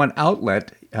from one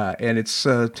outlet, and it's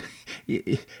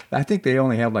I think they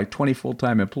only have like 20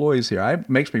 full-time employees here. It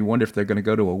makes me wonder if they're going to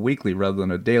go to a weekly rather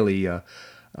than a daily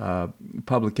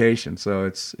publication. So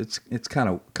it's kind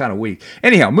of weak.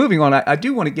 Anyhow, moving on, I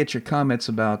do want to get your comments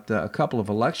about a couple of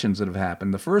elections that have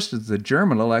happened. The first is the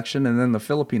German election, and then the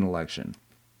Philippine election.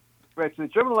 Right. So the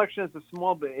German election is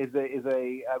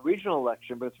a regional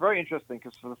election, but it's very interesting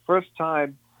because for the first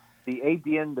time, the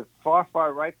ADN, the far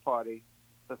right party,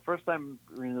 the first time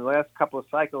in the last couple of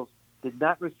cycles, did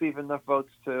not receive enough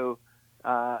votes to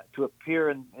to appear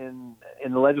in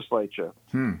the legislature.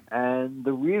 And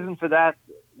the reason for that,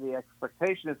 the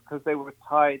expectation is because they were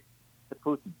tied to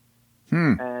Putin.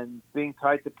 And being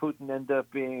tied to Putin ended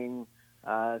up being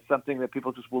something that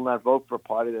people just will not vote for a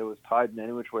party that was tied in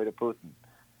any which way to Putin.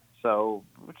 So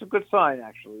it's a good sign,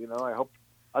 actually. I hope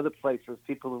other places,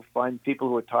 people who find people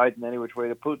who are tied in any which way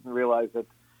to Putin realize that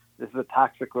this is a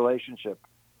toxic relationship.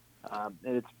 And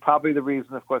it's probably the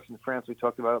reason, of course, in France, we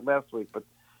talked about it last week, but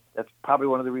that's probably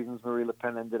one of the reasons Marine Le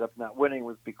Pen ended up not winning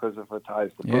was because of her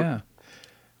ties to Putin. Yeah.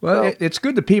 Well, it's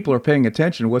good that people are paying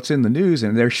attention to what's in the news,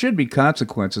 and there should be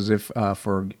consequences if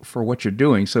for what you're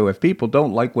doing. So if people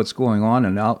don't like what's going on,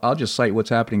 and I'll just cite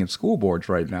what's happening in school boards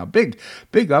right now. Big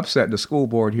upset in the school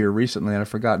board here recently, and I've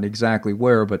forgotten exactly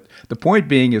where. But the point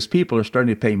being is people are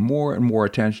starting to pay more and more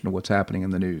attention to what's happening in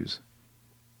the news.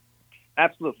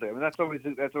 Absolutely. I mean, that's always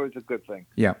a good thing.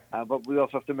 Yeah. But we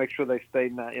also have to make sure they stay,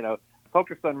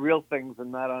 focused on real things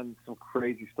and not on some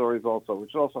crazy stories also,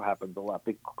 which also happens a lot.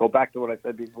 Go back to what I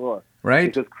said before.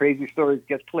 Right. Because crazy stories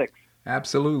get clicks.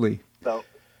 Absolutely. So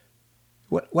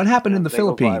what happened in the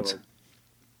Philippines?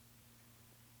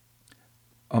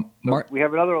 We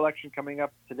have another election coming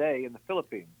up today in the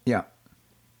Philippines. Yeah.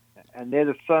 And they're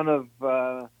the son of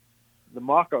the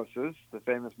Marcoses, the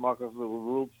famous Marcos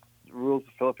who rules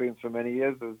the Philippines for many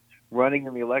years, is running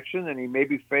in the election, and he may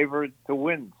be favored to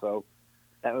win. So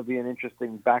that would be an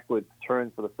interesting backward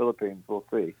turn for the Philippines. We'll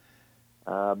see.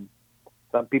 Some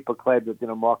people claim that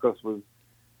Marcos was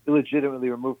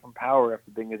illegitimately removed from power after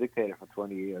being a dictator for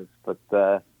 20 years, but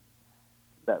that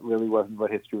really wasn't what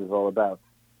history was all about.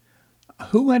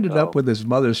 Who ended up with his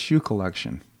mother's shoe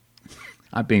collection?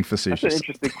 I'm being facetious. That's an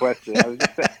interesting question. I was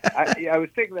just saying, I was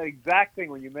thinking that exact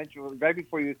thing when you mentioned, right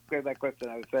before you said that question.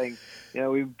 I was saying,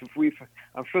 I'm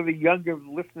sure the younger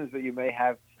listeners that you may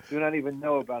have do not even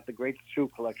know about the great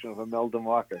shoe collection of Imelda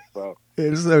Marcos. So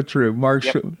it is so true. Mark,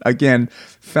 again,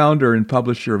 founder and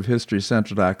publisher of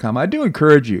HistoryCentral.com. I do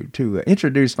encourage you to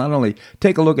introduce, not only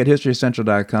take a look at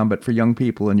HistoryCentral.com, but for young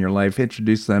people in your life,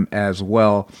 introduce them as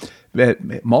well.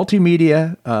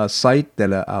 Multimedia site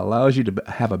that allows you to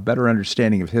have a better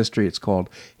understanding of history. It's called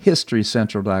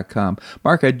HistoryCentral.com.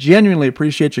 Mark, I genuinely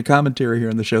appreciate your commentary here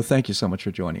on the show. Thank you so much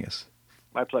for joining us.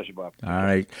 My pleasure, Bob. All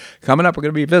right. Coming up, we're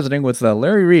going to be visiting with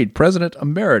Larry Reed, President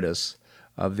Emeritus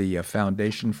of the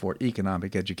Foundation for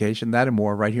Economic Education. That and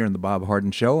more right here in The Bob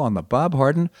Harden Show on the Bob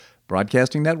Harden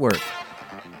Broadcasting Network.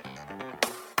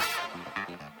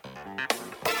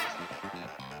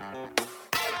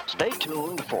 Stay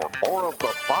tuned for more of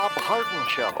The Bob Harden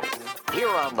Show here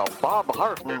on the Bob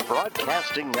Harden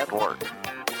Broadcasting Network.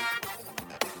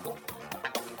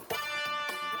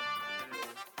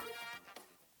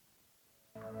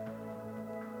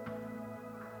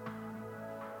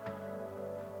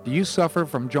 Do you suffer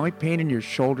from joint pain in your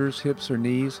shoulders, hips, or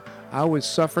knees? I was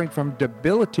suffering from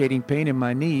debilitating pain in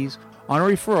my knees. On a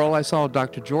referral, I saw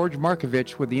Dr. George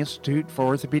Markovich with the Institute for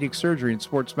Orthopedic Surgery and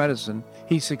Sports Medicine.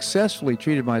 He successfully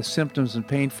treated my symptoms and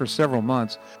pain for several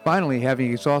months. Finally,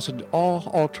 having exhausted all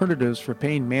alternatives for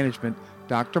pain management,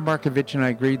 Dr. Markovich and I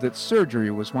agreed that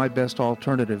surgery was my best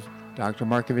alternative. Dr.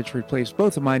 Markovich replaced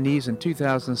both of my knees in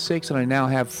 2006, and I now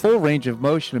have full range of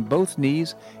motion in both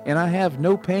knees, and I have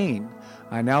no pain.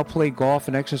 I now play golf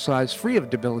and exercise free of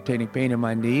debilitating pain in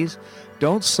my knees.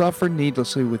 Don't suffer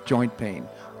needlessly with joint pain.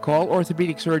 Call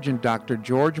orthopedic surgeon Dr.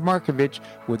 George Markovich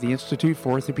with the Institute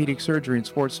for Orthopedic Surgery and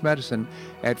Sports Medicine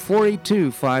at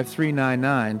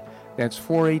 482-5399. That's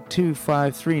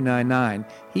 482-5399.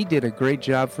 He did a great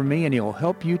job for me, and he'll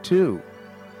help you too.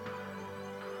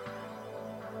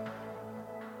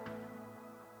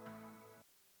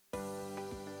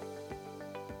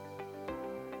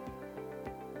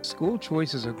 School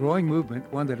choice is a growing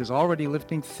movement, one that is already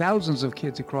lifting thousands of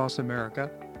kids across America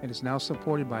and is now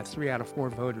supported by 3 out of 4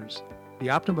 voters.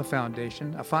 The Optima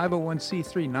Foundation, a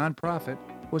 501c3 nonprofit,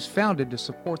 was founded to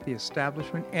support the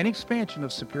establishment and expansion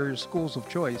of superior schools of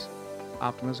choice.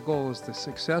 Optima's goal is the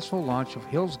successful launch of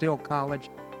Hillsdale College,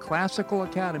 classical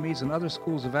academies, and other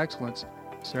schools of excellence,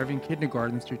 serving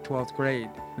kindergarten through 12th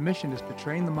grade. The mission is to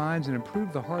train the minds and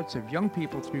improve the hearts of young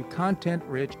people through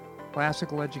content-rich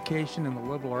classical education in the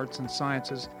liberal arts and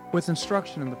sciences with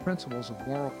instruction in the principles of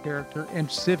moral character and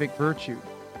civic virtue.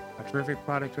 A terrific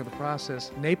product of the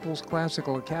process, Naples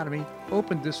Classical Academy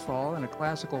opened this fall, and a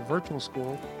classical virtual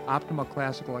school, Optima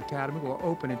Classical Academy, will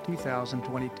open in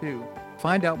 2022.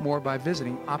 Find out more by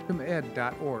visiting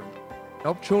optimaed.org.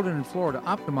 Help children in Florida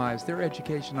optimize their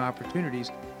education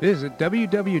opportunities. Visit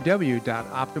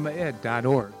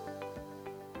www.optimaed.org.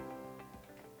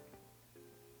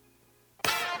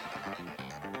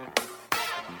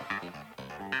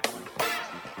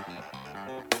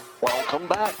 Welcome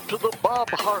back to the Bob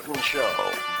Harden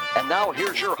Show. And now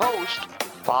here's your host,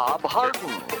 Bob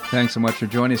Harden. Thanks so much for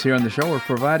joining us here on the show. We're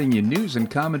providing you news and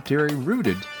commentary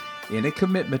rooted in a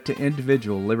commitment to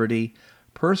individual liberty,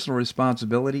 personal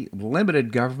responsibility,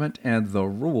 limited government, and the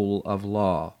rule of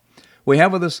law. We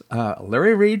have with us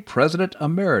Larry Reed, President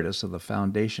Emeritus of the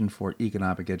Foundation for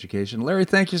Economic Education. Larry,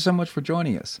 thank you so much for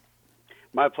joining us.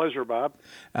 My pleasure, Bob.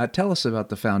 Tell us about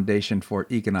the Foundation for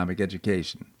Economic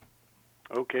Education.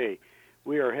 Okay.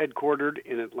 We are headquartered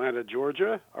in Atlanta,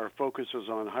 Georgia. Our focus is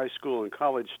on high school and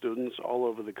college students all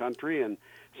over the country and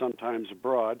sometimes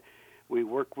abroad. We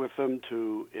work with them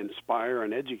to inspire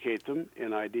and educate them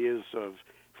in ideas of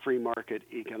free market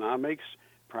economics,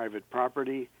 private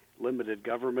property, limited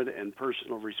government, and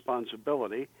personal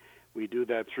responsibility. We do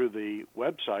that through the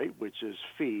website, which is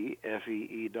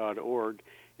fee.org.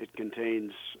 It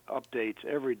contains updates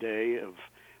every day of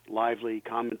lively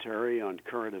commentary on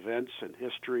current events and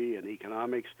history and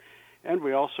economics. And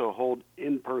we also hold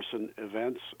in-person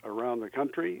events around the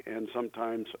country and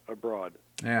sometimes abroad.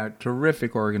 Yeah,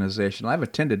 terrific organization. I've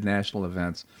attended national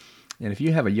events. And if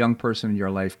you have a young person in your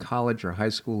life, college or high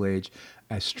school age,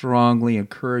 I strongly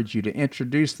encourage you to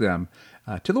introduce them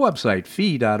to the website,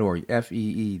 fee.org,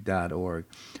 F-E-E.org.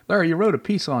 Larry, you wrote a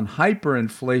piece on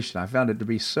hyperinflation. I found it to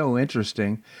be so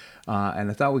interesting,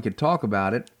 and I thought we could talk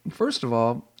about it. First of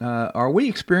all, are we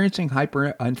experiencing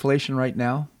hyperinflation right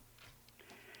now?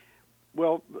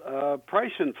 Well,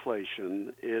 price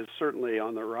inflation is certainly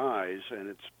on the rise, and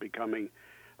it's becoming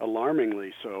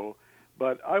alarmingly so.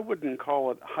 But I wouldn't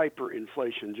call it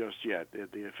hyperinflation just yet.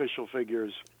 The official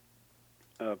figures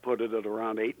put it at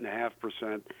around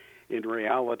 8.5%. In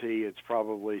reality, it's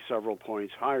probably several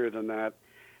points higher than that,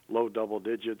 low double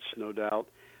digits, no doubt.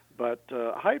 But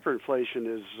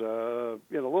hyperinflation is a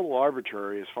little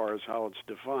arbitrary as far as how it's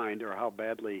defined or how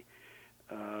badly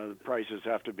prices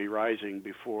have to be rising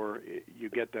before you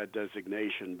get that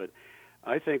designation. But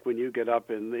I think when you get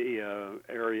up in the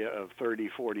area of 30,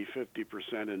 40,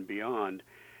 50% and beyond,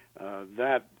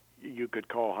 that you could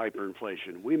call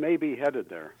hyperinflation. We may be headed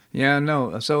there. Yeah,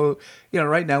 no. So,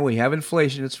 right now we have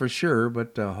inflation, it's for sure,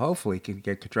 but hopefully it can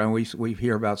get controlled. We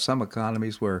hear about some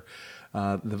economies where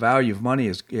the value of money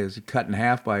is cut in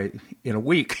half in a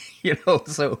week,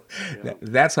 so Yeah.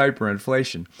 That's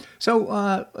hyperinflation. So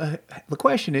the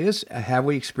question is, have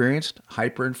we experienced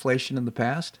hyperinflation in the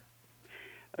past?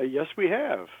 Yes, we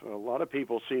have. A lot of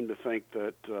people seem to think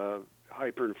that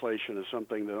hyperinflation is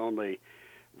something that only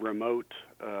remote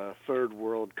third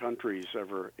world countries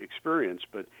ever experience,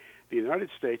 but the United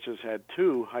States has had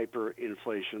two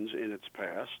hyperinflations in its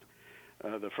past.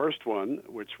 The first one,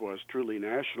 which was truly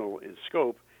national in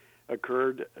scope,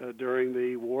 occurred during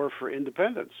the War for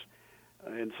Independence.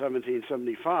 In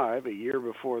 1775, a year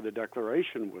before the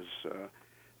Declaration was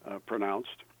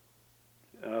pronounced,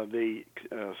 the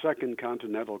Second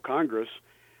Continental Congress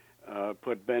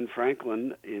put Ben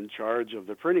Franklin in charge of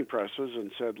the printing presses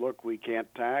and said, look, we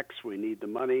can't tax, we need the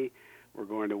money, we're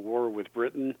going to war with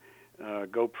Britain,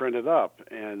 go print it up.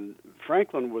 And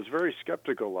Franklin was very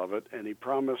skeptical of it, and he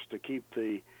promised to keep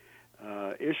the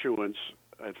issuance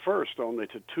at first only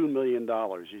to $2 million.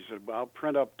 He said, well, I'll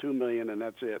print up $2 million and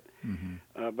that's it.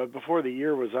 Mm-hmm. But before the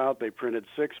year was out, they printed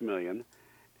 $6 million.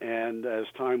 And as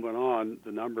time went on,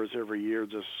 the numbers every year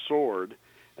just soared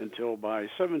until by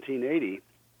 1780,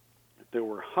 there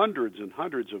were hundreds and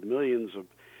hundreds of millions of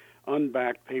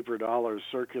unbacked paper dollars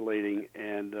circulating,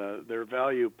 and their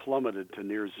value plummeted to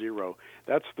near zero.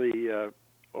 That's the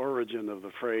origin of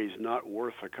the phrase, not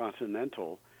worth a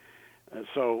continental.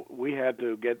 So we had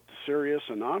to get serious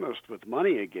and honest with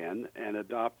money again and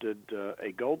adopted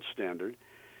a gold standard,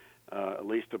 at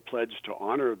least a pledge to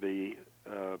honor the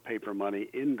paper money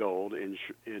in gold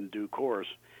in due course.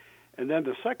 And then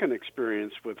the second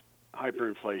experience with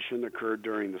hyperinflation occurred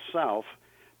during the South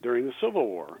during the Civil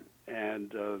War,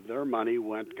 and their money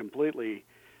went completely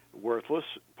worthless,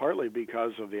 partly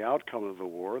because of the outcome of the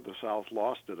war. The South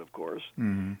lost it, of course,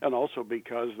 mm-hmm. and also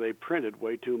because they printed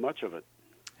way too much of it.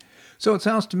 So it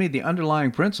sounds to me the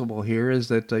underlying principle here is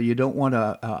that you don't want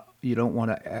to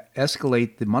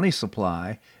escalate the money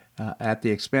supply at the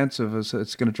expense of us.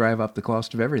 It's going to drive up the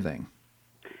cost of everything.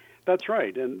 That's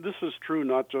right, and this is true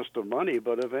not just of money,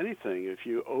 but of anything. If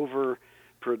you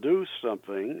overproduce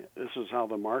something, this is how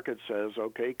the market says,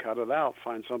 okay, cut it out,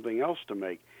 find something else to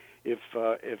make.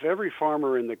 If every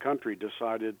farmer in the country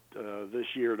decided this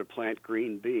year to plant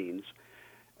green beans,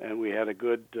 and we had a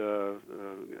good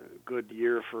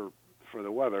year for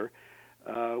the weather,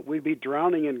 we'd be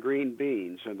drowning in green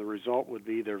beans, and the result would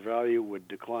be their value would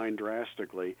decline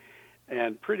drastically.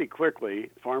 And pretty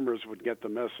quickly, farmers would get the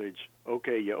message,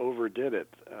 okay, you overdid it.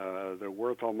 They're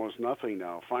worth almost nothing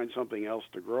now. Find something else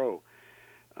to grow.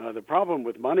 The problem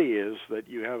with money is that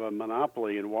you have a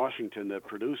monopoly in Washington that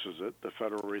produces it, the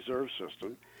Federal Reserve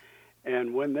System.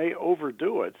 And when they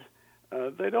overdo it,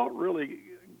 they don't really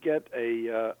get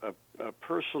a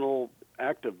personal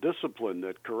act of discipline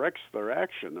that corrects their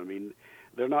action. I mean,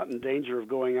 they're not in danger of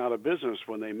going out of business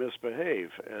when they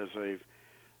misbehave, as a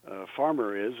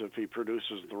farmer is if he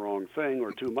produces the wrong thing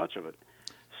or too much of it.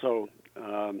 So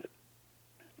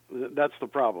that's the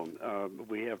problem.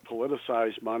 We have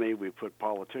politicized money. We put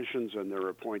politicians and their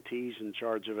appointees in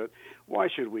charge of it. Why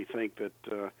should we think that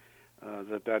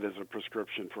that is a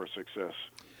prescription for success?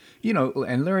 You know,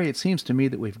 and Larry, it seems to me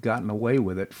that we've gotten away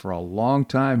with it for a long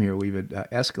time here. We've been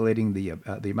escalating the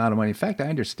amount of money. In fact, I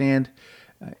understand,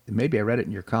 maybe I read it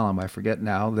in your column, I forget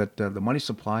now, that the money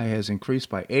supply has increased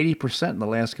by 80% in the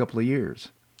last couple of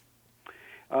years.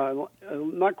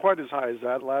 Not quite as high as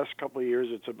that. Last couple of years,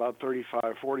 it's about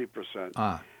 35,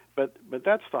 40%. But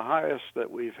that's the highest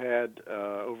that we've had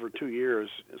over 2 years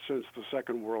since the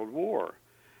Second World War.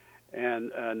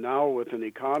 And now with an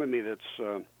economy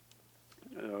that's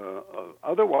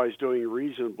otherwise doing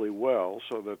reasonably well,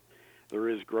 so that there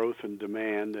is growth in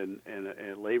demand and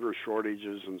labor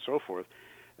shortages and so forth,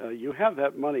 you have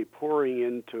that money pouring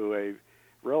into a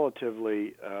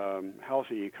relatively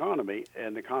healthy economy,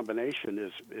 and the combination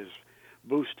is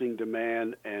boosting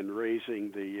demand and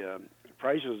raising the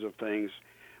prices of things,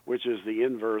 which is the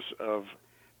inverse of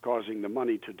causing the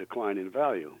money to decline in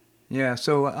value. Yeah,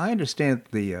 so I understand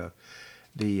the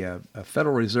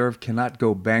Federal Reserve cannot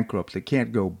go bankrupt. They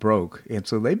can't go broke. And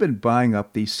so they've been buying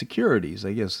up these securities,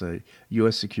 I guess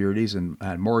U.S. securities and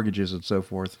mortgages and so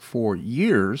forth for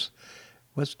years.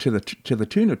 Was to the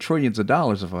tune of trillions of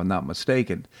dollars, if I'm not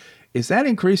mistaken. Is that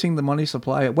increasing the money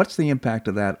supply? What's the impact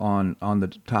of that on the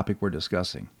topic we're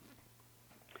discussing?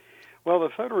 Well, the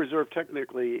Federal Reserve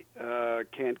technically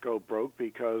can't go broke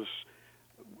because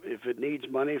if it needs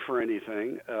money for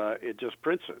anything, it just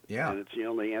prints it. Yeah. And it's the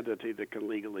only entity that can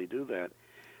legally do that.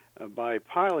 By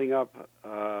piling up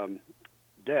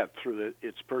debt through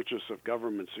its purchase of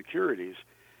government securities,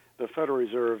 the Federal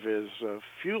Reserve is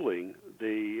fueling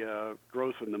the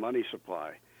growth in the money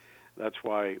supply. That's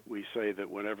why we say that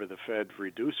whenever the Fed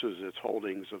reduces its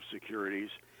holdings of securities,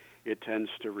 it tends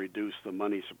to reduce the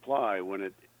money supply. When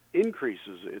it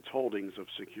increases its holdings of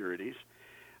securities,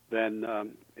 then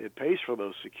it pays for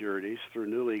those securities through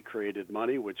newly created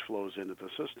money, which flows into the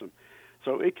system.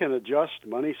 So it can adjust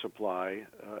money supply,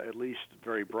 at least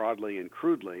very broadly and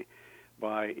crudely,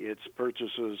 by its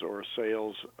purchases or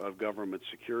sales of government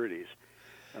securities.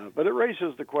 But it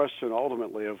raises the question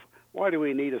ultimately of why do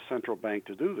we need a central bank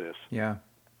to do this? Yeah.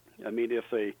 I mean, if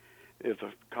the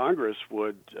Congress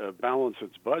would balance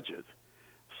its budget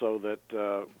so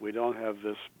that we don't have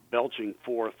this belching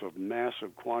forth of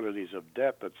massive quantities of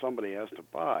debt that somebody has to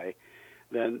buy,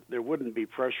 then there wouldn't be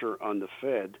pressure on the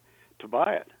Fed to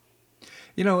buy it.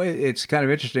 You know, it's kind of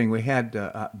interesting. We had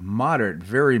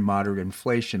very moderate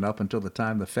inflation up until the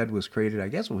time the Fed was created. I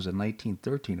guess it was in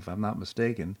 1913, if I'm not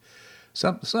mistaken.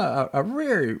 A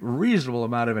very reasonable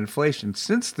amount of inflation.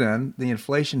 Since then, the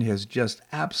inflation has just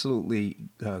absolutely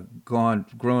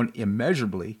grown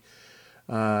immeasurably.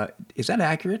 Is that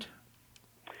accurate?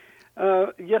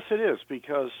 Yes, it is,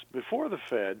 because before the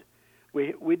Fed,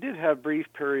 we did have brief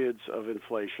periods of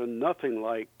inflation, nothing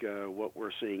like what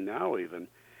we're seeing now even.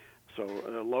 So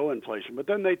low inflation, but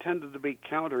then they tended to be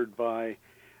countered by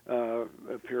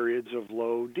periods of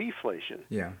low deflation.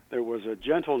 Yeah, there was a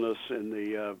gentleness in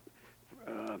the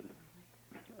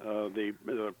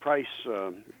price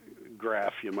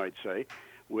graph, you might say,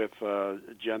 with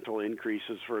gentle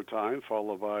increases for a time,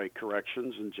 followed by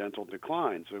corrections and gentle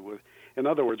declines. It was, in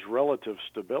other words, relative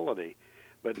stability.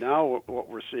 But now what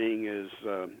we're seeing is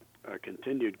a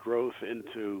continued growth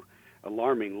into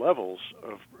alarming levels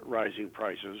of rising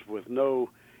prices with no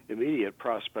immediate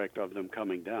prospect of them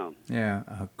coming down. Yeah,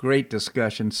 a great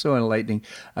discussion, so enlightening.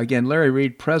 Again, Larry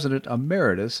Reed, President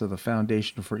Emeritus of the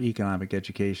Foundation for Economic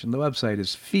Education. The website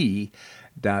is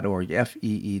fee.org,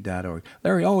 FEE.org.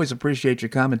 Larry, always appreciate your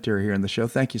commentary here on the show.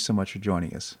 Thank you so much for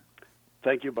joining us.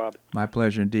 Thank you, Bob. My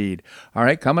pleasure indeed. All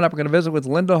right, coming up, we're going to visit with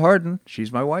Linda Harden.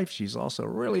 She's my wife. She's also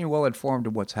really well informed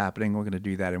of what's happening. We're going to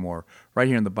do that and more right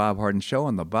here on The Bob Harden Show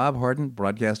on the Bob Harden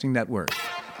Broadcasting Network.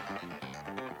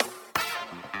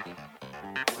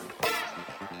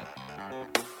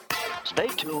 Stay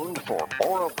tuned for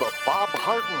more of The Bob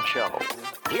Harden Show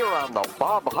here on the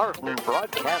Bob Harden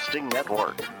Broadcasting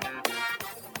Network.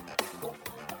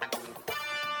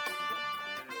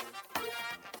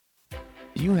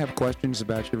 Do you have questions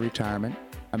about your retirement?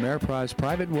 Ameriprise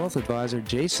Private Wealth Advisor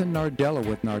Jason Nardella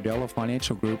with Nardella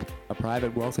Financial Group, a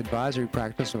private wealth advisory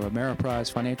practice of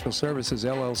Ameriprise Financial Services,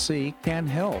 LLC, can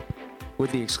help.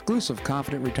 With the exclusive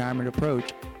Confident Retirement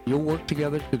approach, you'll work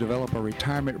together to develop a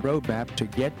retirement roadmap to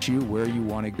get you where you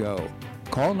want to go.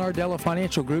 Call Nardella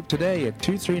Financial Group today at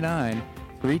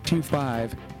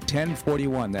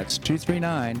 239-325-1041. That's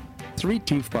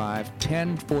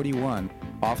 239-325-1041.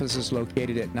 Office is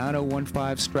located at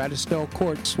 9015 Stratosdale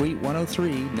Court, Suite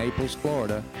 103, Naples,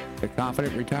 Florida. The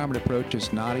Confident Retirement approach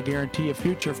is not a guarantee of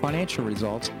future financial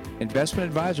results. Investment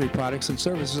advisory products and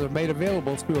services are made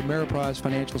available through Ameriprise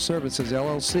Financial Services,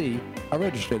 LLC, a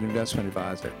registered investment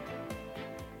advisor.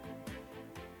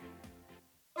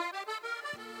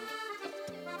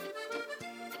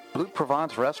 Blue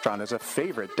Provence Restaurant is a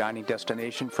favorite dining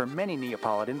destination for many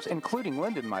Neapolitans, including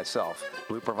Linda and myself.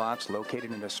 Blue Provence, located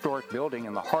in a historic building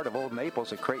in the heart of Old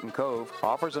Naples at Creighton Cove,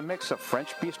 offers a mix of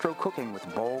French bistro cooking with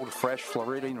bold, fresh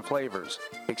Floridian flavors.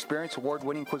 Experience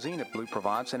award-winning cuisine at Blue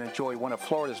Provence and enjoy one of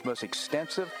Florida's most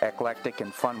extensive, eclectic,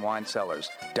 and fun wine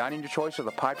cellars. Dining your choice of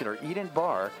the popular Eat-In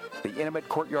Bar, the intimate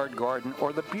courtyard garden,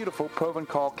 or the beautiful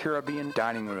Provencal Caribbean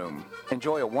dining room.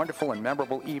 Enjoy a wonderful and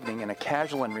memorable evening in a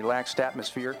casual and relaxed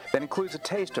atmosphere that includes a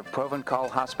taste of Provencal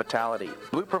hospitality.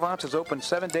 Blue Provence is open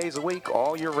 7 days a week,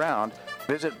 all year round.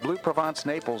 Visit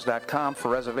BlueProvenceNaples.com for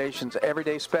reservations,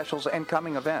 everyday specials, and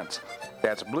coming events.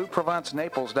 That's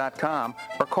BlueProvenceNaples.com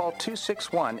or call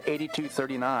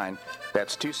 261-8239.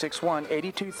 That's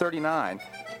 261-8239.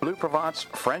 Blue Provence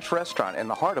French Restaurant in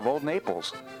the heart of Old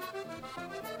Naples.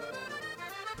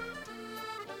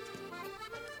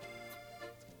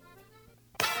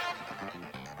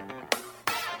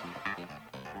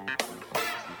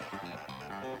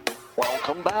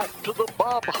 Welcome back to the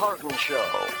Bob Harden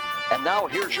Show. And now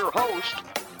here's your host,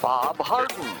 Bob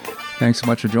Harden. Thanks so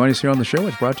much for joining us here on the show.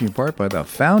 It's brought to you in part by the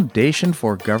Foundation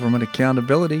for Government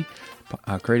Accountability,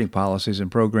 creating policies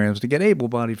and programs to get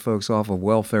able-bodied folks off of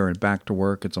welfare and back to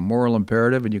work. It's a moral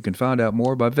imperative, and you can find out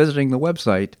more by visiting the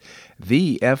website,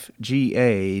 thefga.org.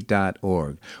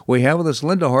 We have with us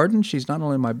Linda Harden. She's not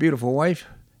only my beautiful wife,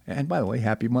 and by the way,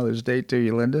 happy Mother's Day to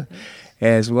you, Linda,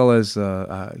 as well as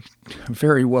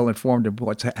very well informed of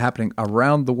what's happening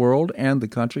around the world and the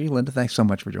country. Linda, thanks so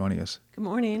much for joining us. Good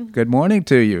morning. Good morning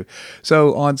to you.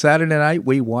 So on Saturday night,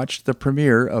 we watched the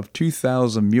premiere of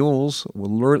 2,000 Mules.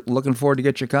 We're looking forward to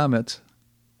get your comments.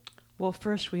 Well,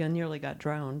 first, we nearly got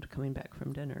drowned coming back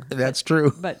from dinner. That's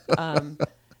true. But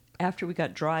after we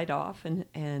got dried off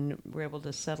and were able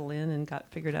to settle in and got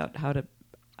figured out how to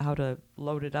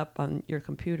load it up on your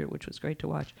computer, which was great to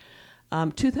watch,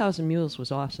 2,000 Mules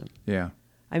was awesome. Yeah.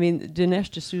 I mean,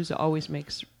 Dinesh D'Souza always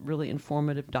makes really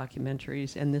informative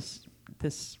documentaries, and this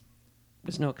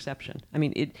was no exception. I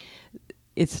mean,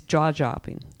 it's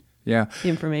jaw-dropping. Yeah. The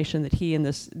information that he and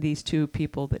these two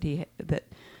people that he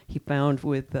found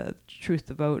with Truth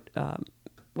to Vote,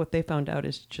 what they found out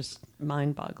is just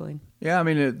mind-boggling. Yeah, I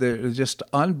mean, they're just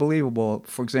unbelievable.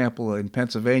 For example, in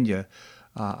Pennsylvania,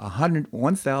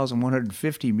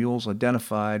 1,150 mules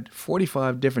identified,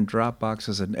 45 different drop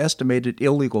boxes, an estimated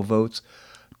illegal votes,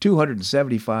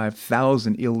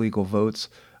 275,000 illegal votes,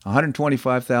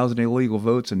 125,000 illegal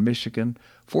votes in Michigan,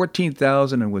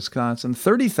 14,000 in Wisconsin,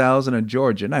 30,000 in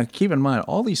Georgia. Now, keep in mind,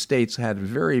 all these states had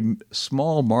very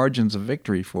small margins of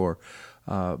victory for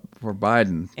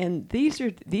Biden. And these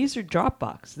are drop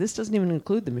box. This doesn't even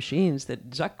include the machines that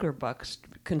Zuckerbucks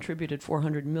contributed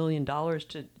 $400 million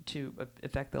to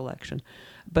affect the election.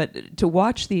 But to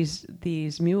watch these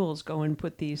mules go and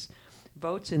put these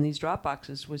votes in these drop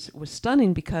boxes was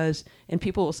stunning, because, and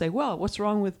people will say, well, what's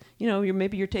wrong with,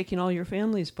 maybe you're taking all your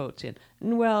family's votes in.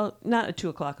 And well, not at 2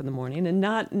 o'clock in the morning, and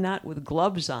not with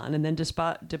gloves on, and then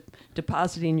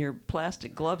depositing your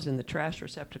plastic gloves in the trash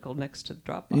receptacle next to the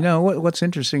drop box. What's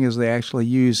interesting is they actually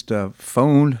used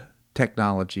phone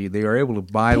technology. They are able to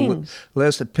buy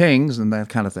list of pings and that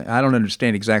kind of thing. I don't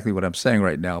understand exactly what I'm saying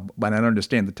right now, but I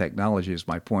understand the technology is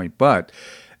my point. But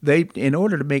they, in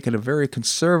order to make it a very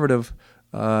conservative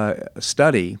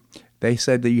study, they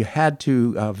said that you had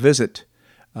to visit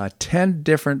 10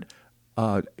 different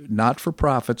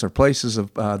not-for-profits or places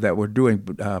that were doing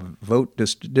vote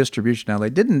distribution. Now, they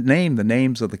didn't name the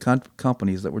names of the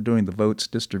companies that were doing the votes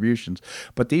distributions,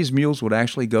 but these mules would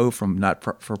actually go from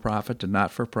not-for-profit to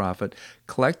not-for-profit,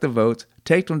 collect the votes,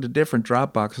 take them to different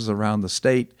drop boxes around the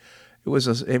state.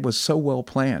 It was so well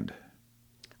planned.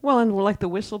 Well, and like the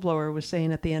whistleblower was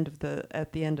saying at the end of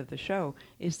the show,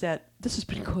 is that this has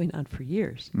been going on for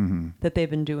years, that they've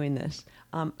been doing this.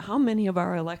 How many of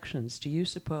our elections do you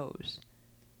suppose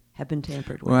have been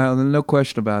tampered with. Well, no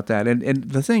question about that. And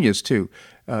the thing is, too,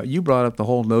 you brought up the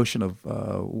whole notion of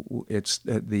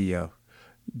the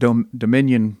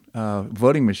Dominion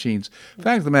voting machines. The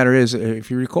fact of the matter is,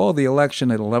 if you recall the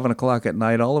election at 11 o'clock at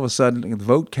night, all of a sudden the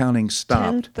vote counting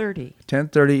stopped. 10:30.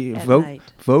 10:30,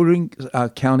 voting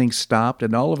counting stopped,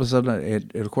 and all of a sudden,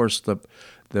 of course,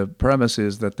 the premise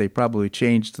is that they probably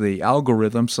changed the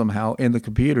algorithm somehow in the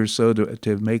computer so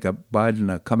to make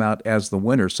Biden come out as the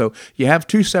winner. So you have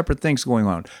two separate things going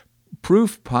on.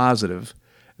 Proof positive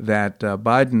that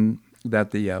Biden,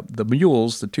 that the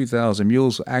mules, the 2,000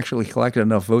 mules, actually collected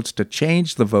enough votes to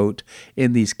change the vote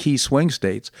in these key swing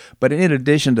states. But in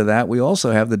addition to that, we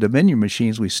also have the Dominion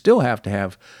machines. We still have to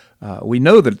have. We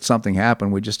know that something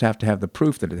happened. We just have to have the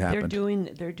proof that it happened.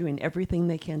 They're doing everything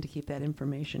they can to keep that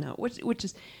information out, which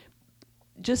is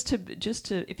just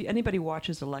to if anybody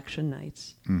watches election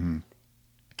nights,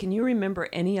 can you remember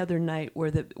any other night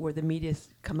where the media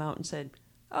come out and said,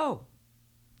 "Oh,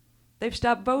 they've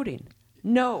stopped voting"?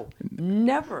 No,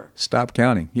 never. Stop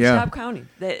counting. Yeah. Stop counting.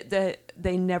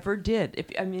 They never did.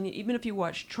 Even if you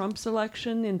watch Trump's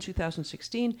election in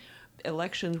 2016.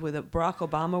 Elections with Barack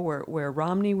Obama, where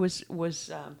Romney was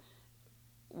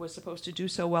supposed to do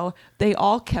so well, they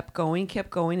all kept going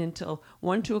until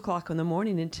 1-2 o'clock in the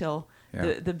morning until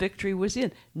the victory was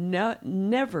in. No,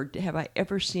 never have I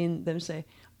ever seen them say,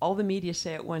 all the media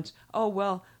say at once, "Oh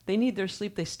well, they need their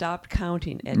sleep. They stopped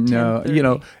counting at 10:30.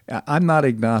 No, I'm not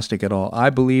agnostic at all.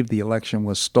 I believe the election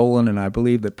was stolen, and I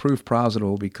believe that proof positive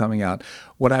will be coming out.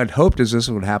 What I'd hoped is this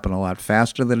would happen a lot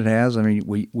faster than it has. I mean,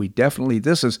 we definitely,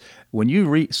 this is, when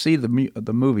you see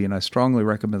the movie, and I strongly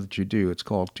recommend that you do, it's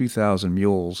called 2,000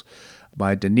 Mules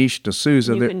by Dinesh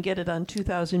D'Souza. You can get it on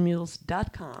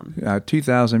 2000mules.com.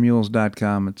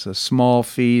 2000mules.com. It's a small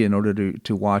fee in order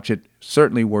to watch it.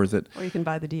 Certainly worth it. Or you can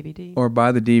buy the DVD.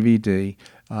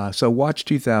 So watch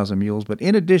 2,000 Mules. But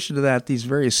in addition to that, these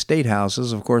various state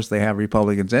houses, of course, they have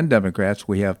Republicans and Democrats.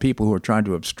 We have people who are trying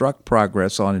to obstruct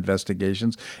progress on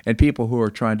investigations and people who are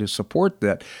trying to support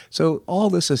that. So all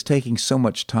this is taking so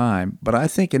much time. But I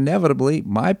think inevitably,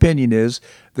 my opinion is,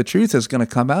 the truth is going to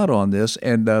come out on this,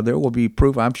 and there will be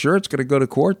proof. I'm sure it's going to go to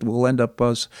court. We'll end up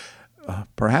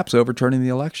perhaps overturning the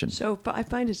election. So I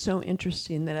find it so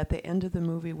interesting that at the end of the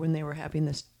movie, when they were having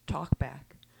this talk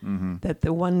back, that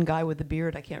the one guy with the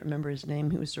beard, I can't remember his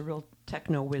name, he was a real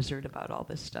techno wizard about all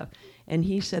this stuff, and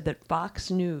he said that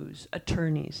Fox News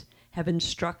attorneys have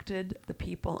instructed the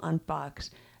people on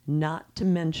Fox not to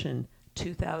mention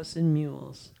 2,000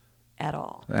 Mules at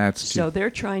all. So they're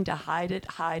trying to hide it.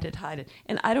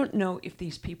 And I don't know if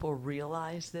these people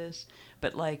realize this,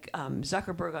 but like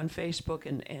Zuckerberg on Facebook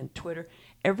and Twitter,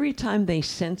 every time they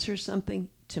censor something,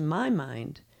 to my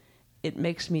mind, it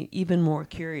makes me even more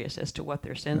curious as to what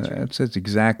they're censoring. That's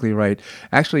exactly right.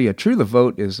 Actually, True the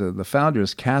Vote is the founder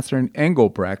is Catherine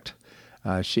Engelbrecht.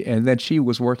 She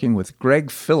was working with Greg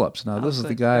Phillips. Now, this is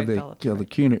the guy,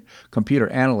 the computer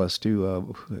analyst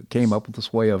who came up with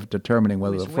this way of determining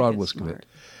whether the fraud was committed.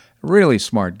 Really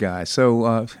smart guy.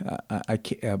 So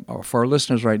for our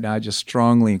listeners right now, I just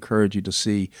strongly encourage you to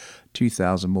see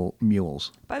 2,000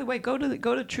 Mules. By the way, go to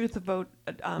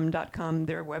truththevote.com,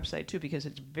 their website too, because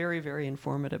it's very, very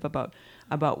informative about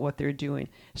what they're doing.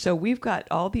 So we've got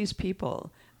all these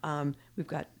people. We've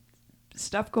got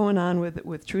stuff going on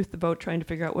with Truth the Vote, trying to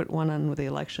figure out what went on with the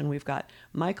election. We've got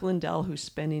Mike Lindell, who's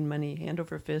spending money hand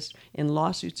over fist in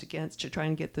lawsuits to try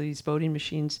and get these voting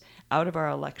machines out of our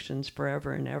elections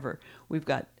forever and ever. We've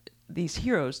got these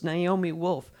heroes, Naomi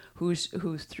Wolf, who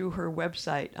through her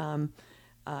website,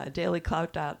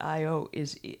 dailyclout.io,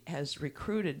 has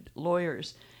recruited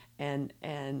lawyers and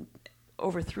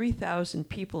over 3,000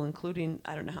 people, including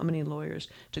I don't know how many lawyers,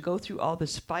 to go through all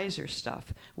this Pfizer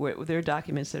stuff, with their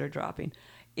documents that are dropping.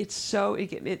 It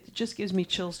just gives me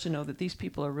chills to know that these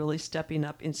people are really stepping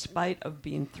up in spite of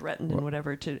being threatened and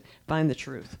whatever to find the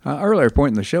truth. Earlier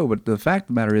point in the show, but the fact of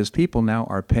the matter is people now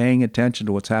are paying attention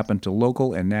to what's happened to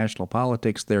local and national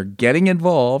politics. They're getting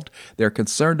involved. They're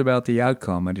concerned about the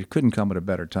outcome, and it couldn't come at a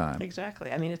better time. Exactly.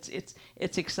 I mean,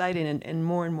 it's exciting, and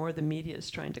more the media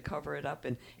is trying to cover it up,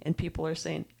 and people are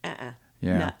saying,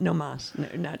 no mas,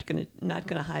 not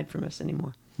gonna hide from us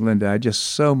anymore. Linda, I just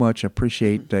so much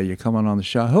appreciate you coming on the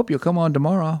show. I hope you'll come on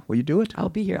tomorrow. Will you do it? I'll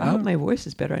be here. I hope my voice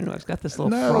is better. I know I've got this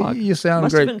little frog. You sound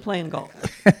Must great. have been playing golf.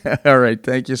 All right.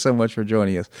 Thank you so much for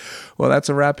joining us. Well, that's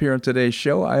a wrap here on today's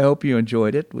show. I hope you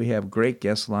enjoyed it. We have great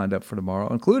guests lined up for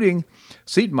tomorrow, including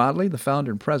Seton Motley, the founder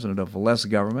and president of Less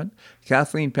Government.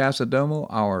 Kathleen Pasadomo,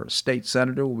 our state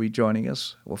senator, will be joining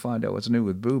us. We'll find out what's new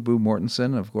with Boo Mortensen.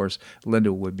 And, of course,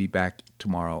 Linda will be back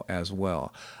tomorrow as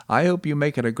well. I hope you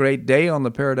make it a great day on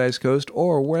the Paradise Coast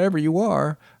or wherever you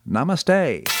are,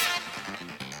 namaste.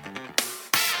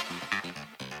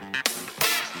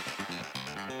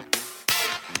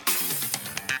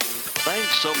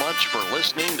 Thanks so much for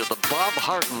listening to The Bob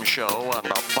Harden Show on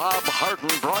the Bob Harden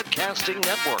Broadcasting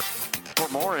Network. For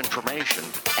more information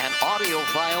and audio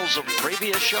files of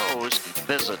previous shows,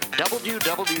 visit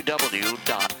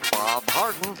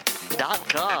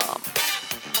www.bobharden.com.